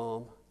this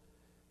psalm.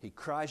 He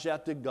cries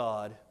out to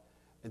God,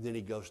 and then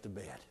he goes to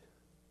bed.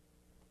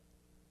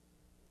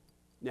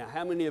 Now,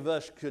 how many of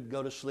us could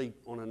go to sleep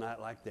on a night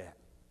like that?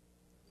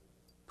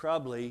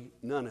 Probably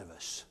none of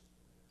us.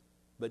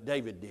 But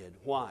David did.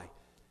 Why?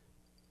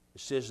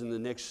 It says in the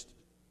next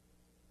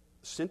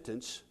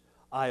sentence,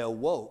 I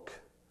awoke,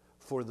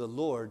 for the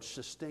Lord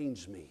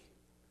sustains me.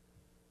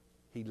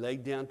 He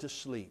laid down to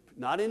sleep.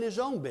 Not in his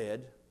own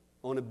bed,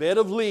 on a bed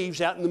of leaves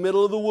out in the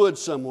middle of the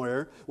woods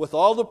somewhere, with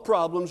all the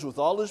problems, with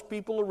all his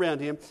people around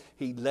him,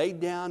 he laid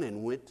down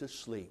and went to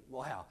sleep.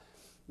 Wow.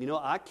 You know,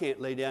 I can't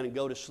lay down and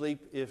go to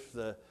sleep if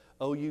the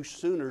OU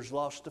Sooners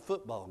lost a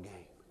football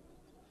game.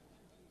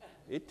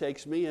 It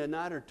takes me a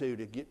night or two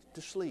to get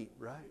to sleep,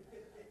 right?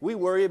 We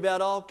worry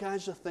about all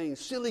kinds of things,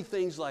 silly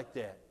things like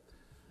that.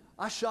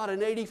 I shot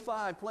an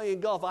 85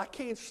 playing golf. I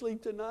can't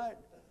sleep tonight.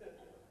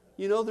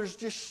 You know, there's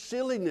just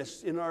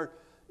silliness in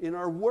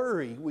our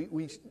worry.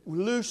 We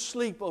lose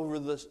sleep over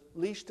the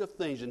least of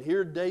things. And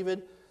here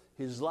David,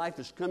 his life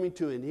is coming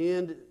to an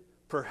end,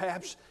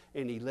 perhaps,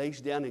 and he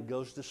lays down and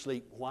goes to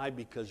sleep. Why?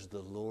 Because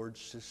the Lord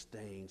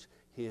sustains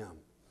him.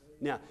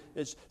 Now,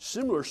 it's a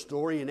similar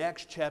story in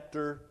Acts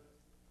chapter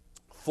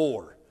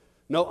 4.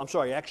 No, I'm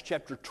sorry, Acts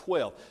chapter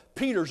 12.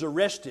 Peter's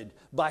arrested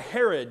by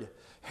Herod.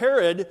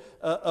 Herod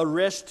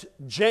arrests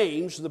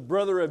James, the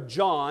brother of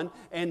John,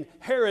 and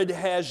Herod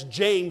has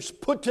James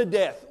put to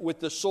death with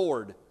the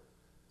sword.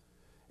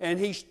 And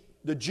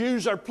the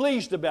Jews are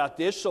pleased about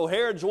this, so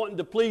Herod's wanting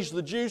to please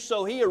the Jews,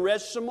 so he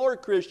arrests some more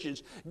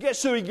Christians.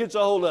 Guess who he gets a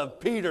hold of?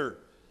 Peter.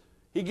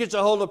 He gets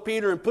a hold of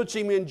Peter and puts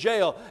him in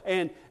jail.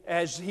 And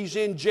as he's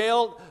in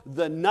jail,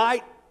 the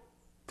night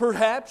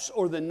perhaps,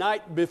 or the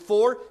night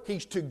before,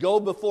 he's to go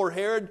before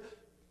Herod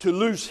to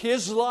lose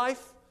his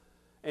life,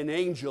 an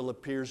angel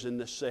appears in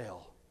the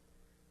cell.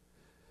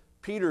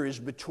 Peter is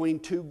between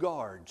two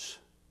guards.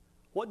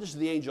 What does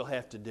the angel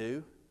have to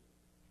do?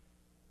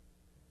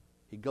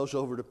 He goes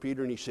over to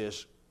Peter and he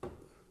says,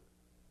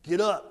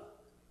 "Get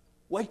up.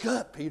 Wake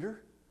up,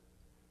 Peter."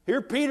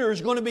 Here Peter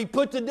is going to be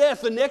put to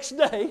death the next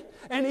day,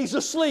 and he's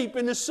asleep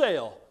in the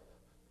cell.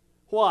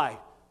 Why?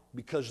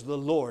 Because the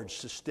Lord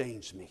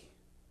sustains me.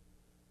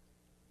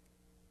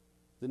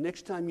 The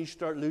next time you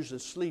start losing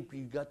sleep,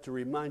 you've got to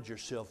remind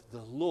yourself,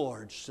 the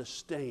Lord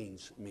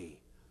sustains me.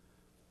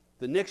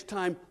 The next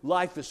time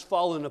life is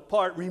falling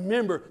apart,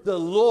 remember, the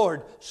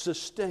Lord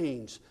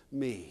sustains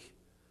me.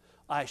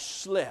 I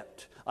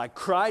slept. I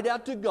cried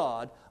out to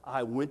God.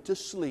 I went to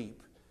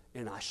sleep,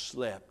 and I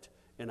slept,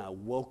 and I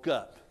woke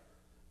up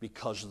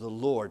because the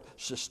Lord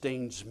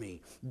sustains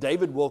me.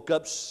 David woke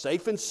up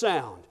safe and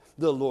sound.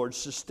 The Lord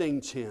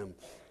sustains him.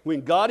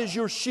 When God is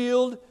your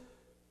shield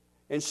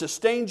and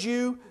sustains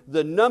you,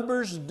 the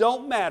numbers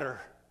don't matter.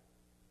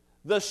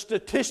 The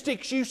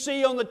statistics you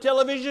see on the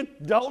television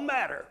don't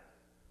matter.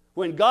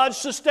 When God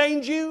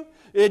sustains you,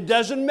 it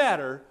doesn't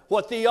matter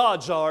what the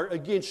odds are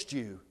against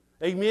you.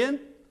 Amen?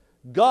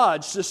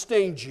 God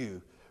sustains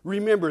you.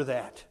 Remember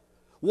that.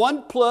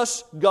 1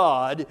 plus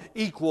God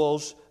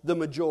equals the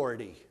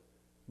majority.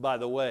 By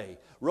the way,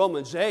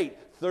 Romans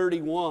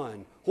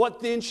 8:31. What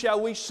then shall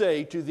we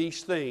say to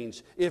these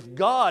things? If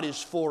God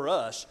is for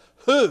us,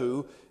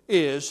 who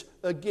is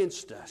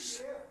against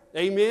us?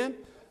 Amen?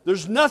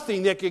 There's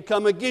nothing that can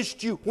come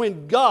against you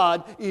when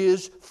God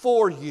is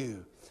for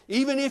you.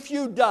 Even if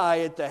you die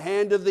at the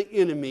hand of the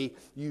enemy,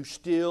 you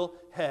still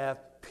have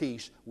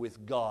peace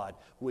with God.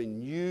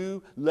 When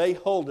you lay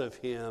hold of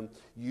Him,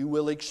 you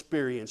will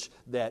experience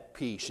that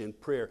peace in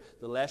prayer.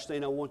 The last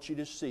thing I want you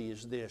to see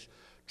is this.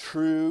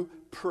 True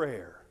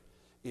prayer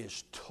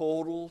is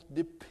total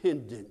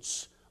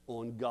dependence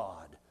on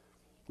God.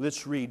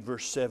 Let's read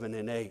verse 7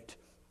 and 8.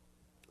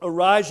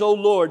 Arise, O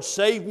Lord,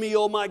 save me,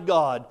 O my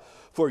God,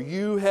 for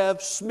you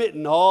have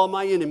smitten all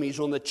my enemies.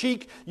 On the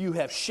cheek you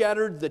have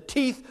shattered the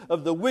teeth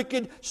of the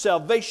wicked.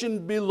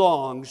 Salvation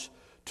belongs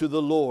to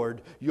the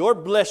Lord. Your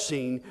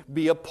blessing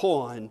be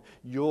upon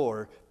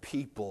your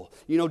people.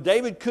 You know,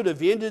 David could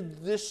have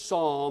ended this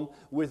psalm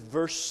with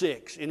verse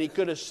 6, and he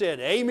could have said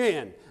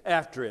amen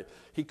after it.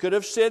 He could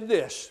have said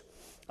this,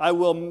 I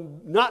will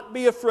not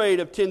be afraid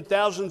of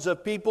 10,000s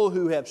of people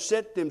who have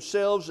set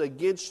themselves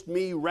against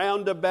me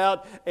round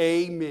about.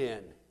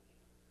 Amen.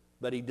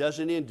 But he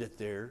doesn't end it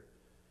there.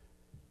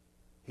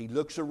 He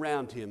looks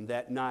around him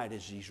that night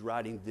as he's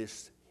writing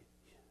this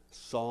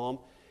psalm,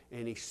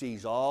 and he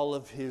sees all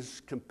of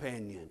his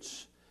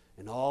companions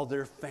and all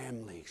their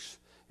families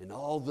and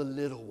all the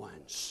little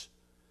ones.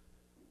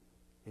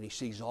 And he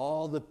sees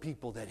all the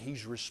people that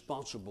he's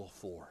responsible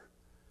for.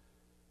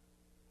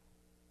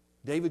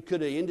 David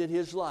could have ended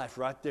his life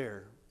right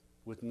there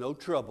with no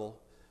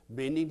trouble,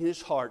 bending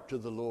his heart to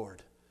the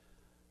Lord.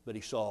 But he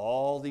saw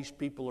all these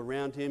people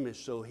around him, and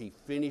so he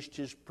finished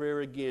his prayer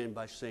again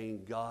by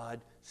saying,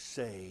 God,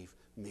 save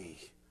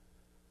me.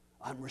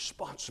 I'm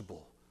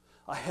responsible.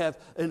 I have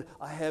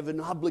an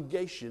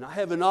obligation. I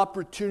have an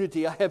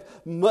opportunity. I have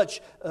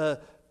much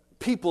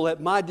people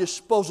at my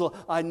disposal.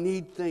 I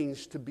need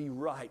things to be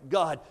right.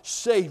 God,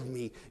 save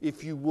me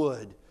if you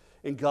would.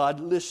 And God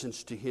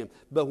listens to him.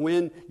 But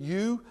when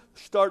you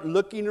start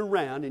looking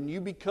around and you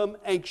become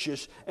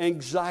anxious,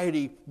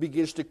 anxiety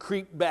begins to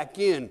creep back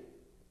in.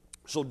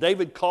 So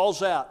David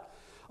calls out.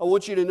 I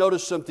want you to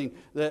notice something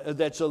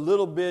that's a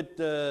little bit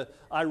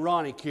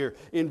ironic here.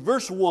 In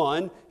verse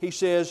 1, he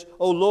says,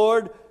 O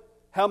Lord,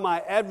 how my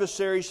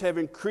adversaries have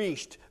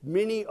increased.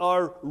 Many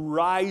are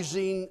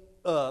rising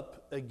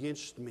up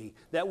against me.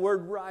 That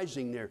word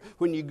rising there.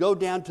 When you go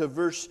down to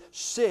verse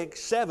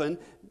 7,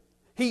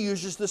 he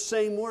uses the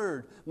same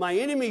word. My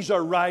enemies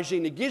are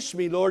rising against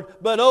me, Lord,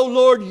 but, oh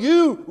Lord,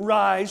 you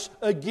rise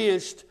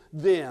against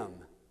them.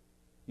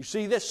 You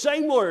see, that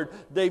same word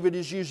David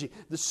is using.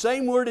 The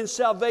same word in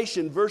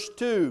salvation, verse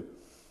 2.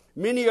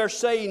 Many are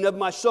saying of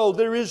my soul,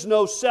 there is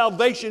no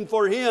salvation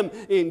for him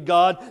in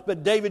God.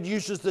 But David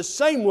uses the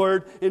same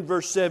word in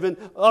verse 7.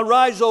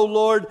 Arise, O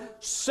Lord,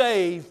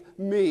 save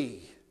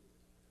me.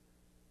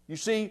 You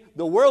see,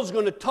 the world's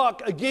going to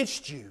talk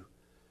against you.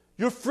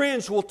 Your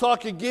friends will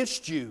talk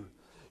against you.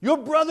 Your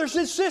brothers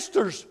and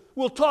sisters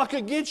will talk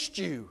against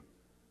you.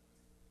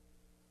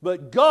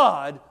 But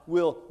God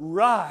will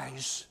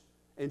rise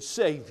and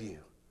save you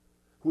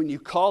when you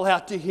call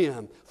out to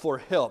him for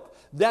help.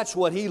 That's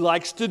what he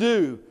likes to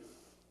do.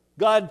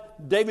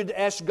 David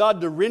asked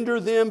God to render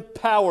them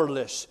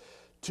powerless,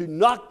 to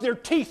knock their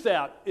teeth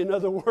out, in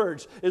other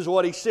words, is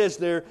what he says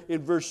there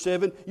in verse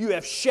 7. You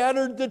have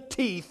shattered the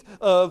teeth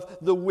of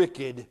the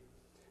wicked.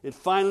 And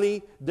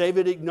finally,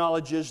 David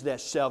acknowledges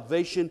that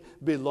salvation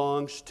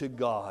belongs to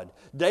God.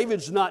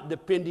 David's not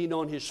depending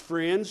on his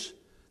friends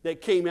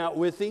that came out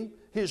with him,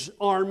 his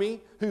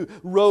army who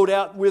rode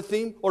out with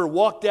him or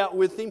walked out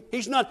with him.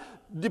 He's not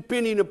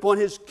depending upon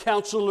his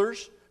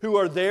counselors who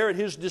are there at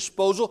his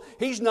disposal.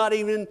 He's not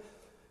even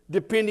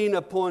depending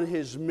upon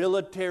his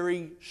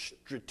military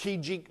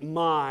strategic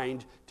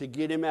mind to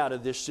get him out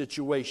of this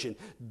situation.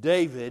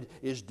 David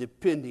is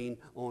depending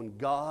on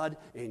God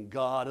and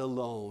God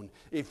alone.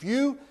 If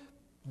you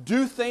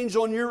do things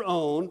on your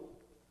own,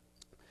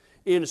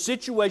 in a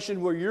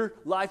situation where your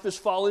life is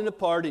falling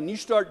apart and you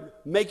start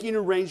making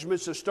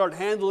arrangements and start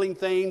handling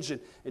things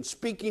and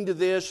speaking to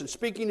this and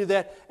speaking to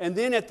that, and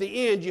then at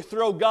the end you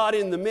throw God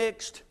in the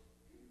mix,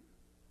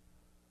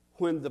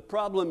 when the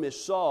problem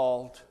is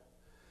solved,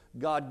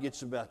 God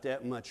gets about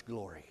that much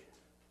glory.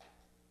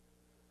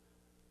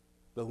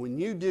 But when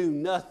you do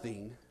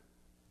nothing,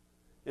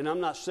 and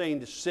I'm not saying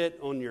to sit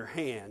on your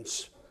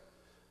hands,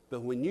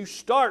 but when you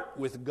start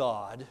with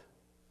God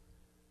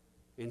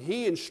and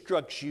he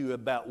instructs you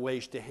about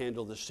ways to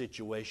handle the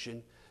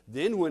situation,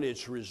 then when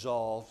it's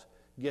resolved,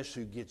 guess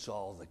who gets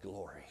all the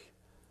glory?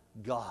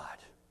 God.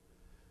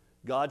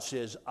 God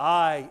says,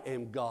 I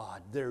am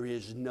God. There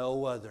is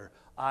no other.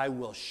 I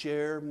will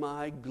share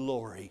my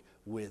glory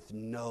with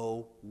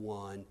no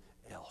one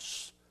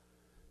else.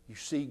 You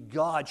see,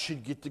 God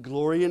should get the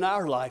glory in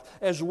our life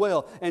as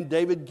well. And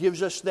David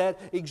gives us that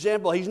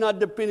example. He's not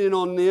dependent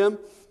on them.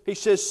 He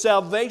says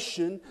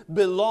salvation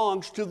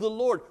belongs to the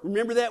Lord.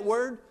 Remember that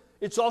word?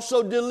 It's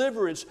also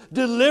deliverance.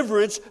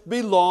 Deliverance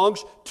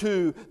belongs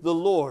to the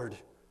Lord.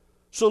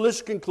 So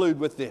let's conclude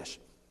with this.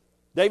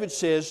 David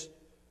says,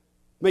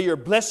 may your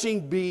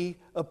blessing be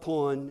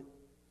upon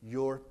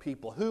your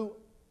people. Who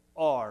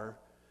are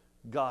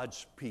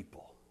God's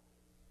people?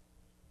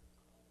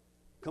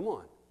 Come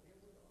on.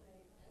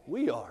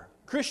 We are.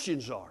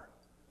 Christians are.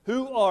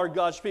 Who are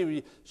God's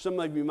people? Some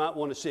of you might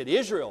want to say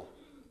Israel.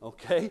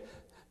 Okay?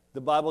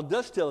 The Bible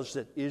does tell us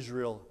that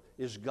Israel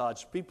is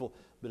God's people,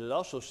 but it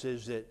also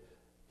says that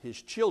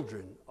his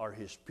children are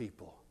his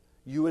people.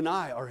 You and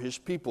I are his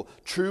people,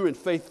 true and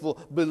faithful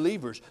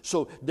believers.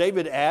 So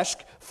David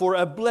asked for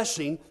a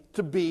blessing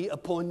to be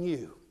upon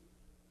you.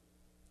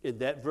 In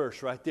that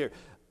verse right there.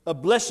 A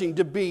blessing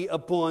to be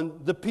upon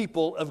the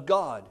people of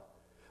God.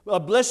 A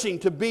blessing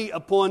to be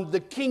upon the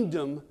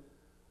kingdom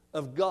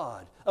of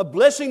God. A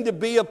blessing to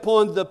be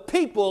upon the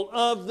people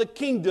of the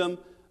kingdom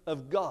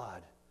of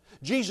God.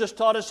 Jesus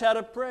taught us how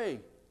to pray.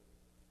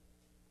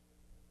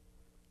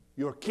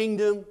 Your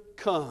kingdom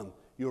come,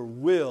 your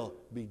will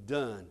be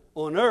done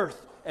on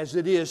earth as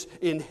it is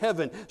in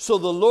heaven. So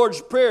the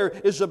Lord's Prayer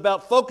is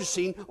about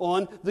focusing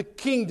on the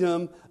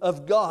kingdom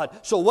of God.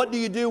 So what do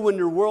you do when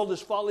your world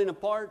is falling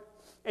apart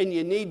and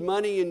you need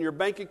money in your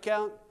bank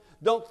account?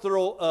 Don't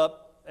throw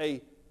up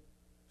a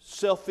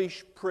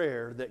selfish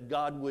prayer that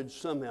God would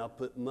somehow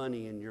put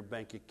money in your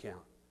bank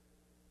account,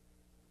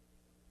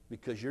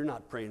 because you're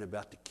not praying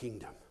about the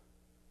kingdom.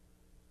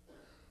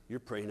 You're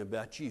praying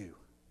about you.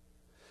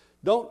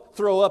 Don't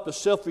throw up a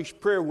selfish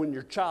prayer when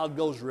your child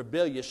goes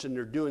rebellious and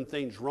they're doing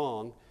things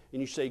wrong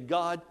and you say,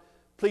 God,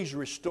 please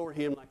restore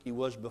him like he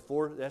was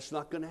before. That's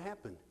not going to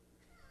happen.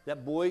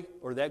 That boy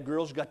or that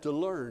girl's got to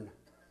learn.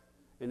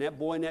 And that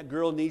boy and that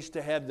girl needs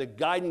to have the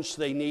guidance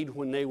they need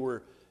when they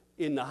were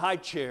in the high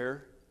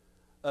chair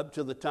up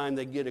till the time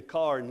they get a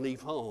car and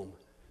leave home.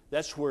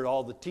 That's where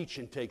all the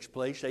teaching takes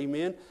place,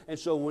 amen? And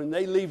so when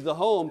they leave the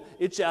home,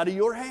 it's out of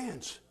your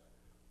hands.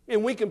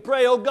 And we can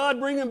pray, oh God,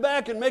 bring them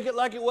back and make it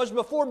like it was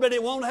before, but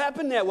it won't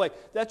happen that way.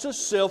 That's a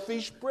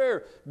selfish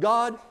prayer.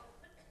 God,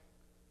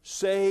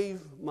 save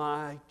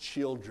my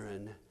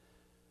children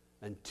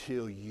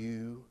until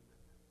you,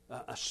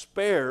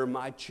 spare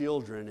my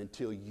children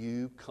until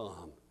you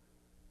come.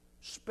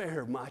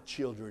 Spare my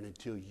children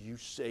until you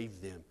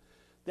save them.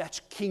 That's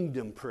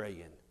kingdom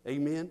praying.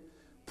 Amen?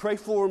 Pray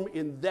for them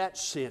in that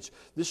sense.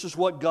 This is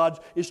what God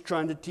is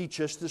trying to teach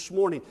us this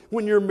morning.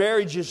 When your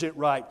marriage isn't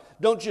right,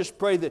 don't just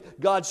pray that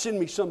God send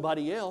me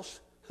somebody else.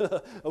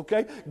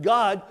 Okay?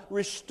 God,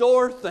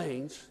 restore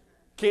things.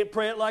 Can't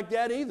pray it like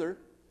that either.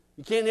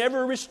 You can't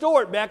ever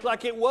restore it back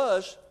like it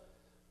was.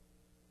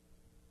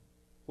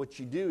 What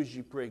you do is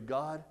you pray,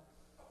 God,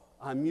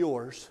 I'm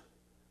yours,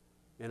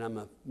 and I'm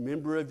a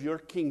member of your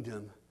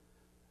kingdom.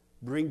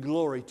 Bring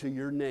glory to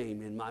your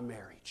name in my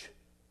marriage.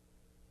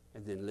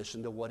 And then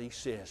listen to what he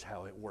says,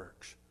 how it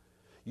works.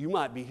 You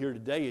might be here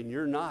today and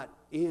you're not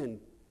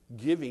in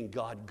giving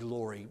God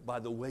glory by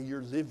the way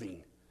you're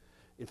living.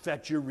 In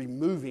fact, you're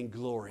removing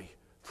glory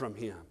from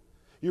him.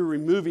 You're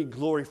removing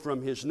glory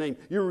from his name.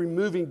 You're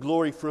removing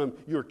glory from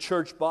your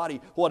church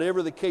body,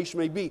 whatever the case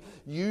may be.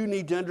 You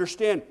need to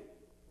understand,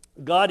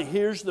 God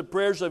hears the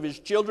prayers of his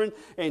children,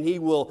 and he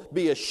will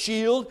be a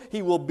shield,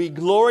 he will be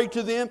glory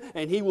to them,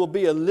 and he will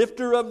be a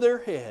lifter of their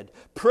head.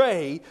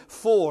 Pray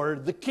for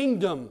the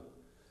kingdom.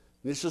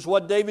 This is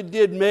what David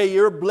did. May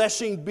your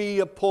blessing be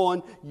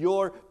upon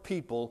your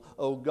people,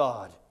 O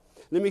God.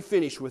 Let me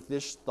finish with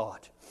this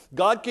thought.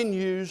 God can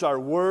use our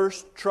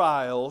worst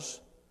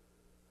trials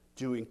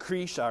to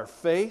increase our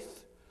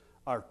faith,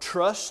 our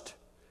trust,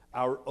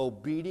 our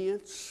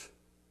obedience.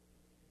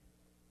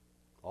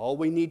 All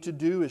we need to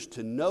do is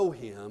to know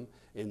him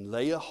and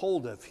lay a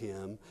hold of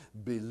him,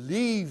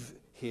 believe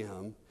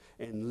him,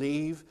 and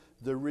leave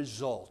the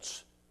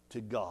results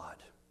to God.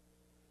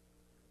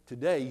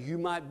 Today, you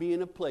might be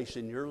in a place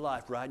in your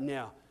life right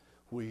now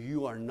where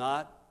you are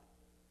not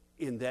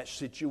in that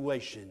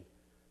situation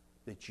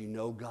that you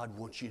know God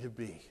wants you to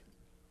be.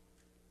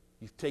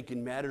 You've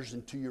taken matters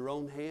into your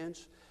own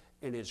hands,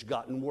 and it's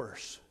gotten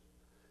worse.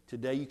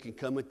 Today you can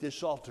come at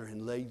this altar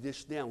and lay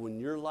this down. When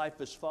your life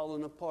has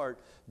fallen apart,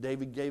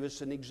 David gave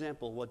us an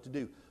example of what to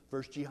do.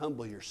 First, you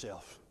humble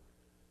yourself.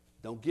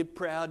 Don't get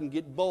proud and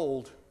get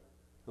bold,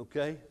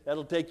 okay?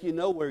 That'll take you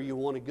nowhere you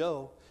want to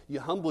go.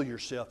 You humble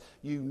yourself.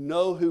 You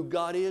know who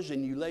God is,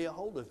 and you lay a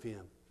hold of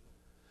him.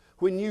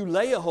 When you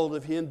lay a hold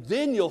of him,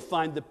 then you'll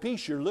find the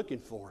peace you're looking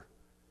for.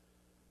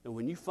 And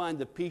when you find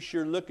the peace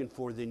you're looking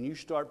for, then you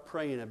start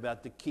praying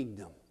about the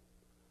kingdom.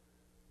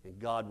 And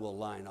God will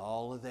line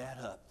all of that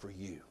up for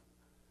you.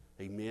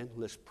 Amen?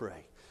 Let's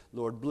pray.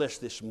 Lord, bless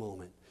this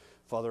moment.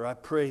 Father, I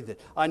pray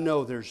that I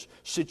know there's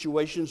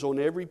situations on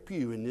every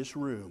pew in this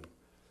room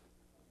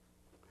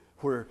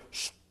where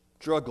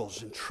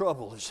struggles and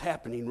trouble is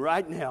happening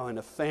right now in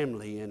a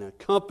family, in a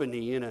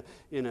company, in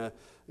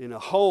a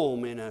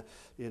home, in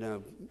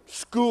a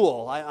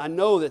school. I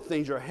know that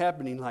things are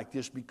happening like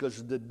this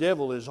because the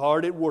devil is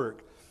hard at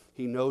work.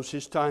 He knows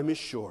his time is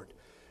short.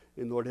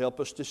 And Lord, help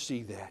us to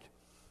see that.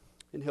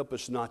 And help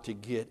us not to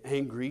get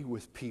angry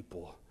with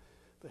people,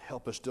 but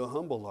help us to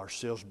humble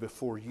ourselves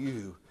before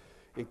you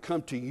and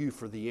come to you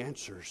for the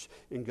answers.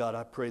 And God,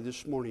 I pray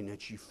this morning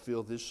that you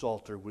fill this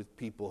altar with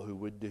people who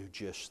would do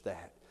just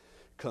that.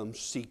 Come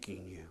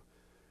seeking you.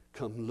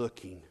 Come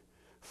looking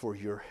for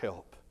your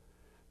help.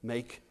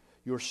 Make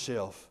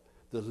yourself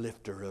the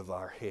lifter of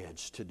our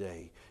heads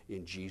today.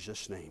 In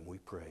Jesus' name we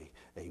pray.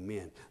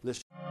 Amen.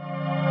 Listen.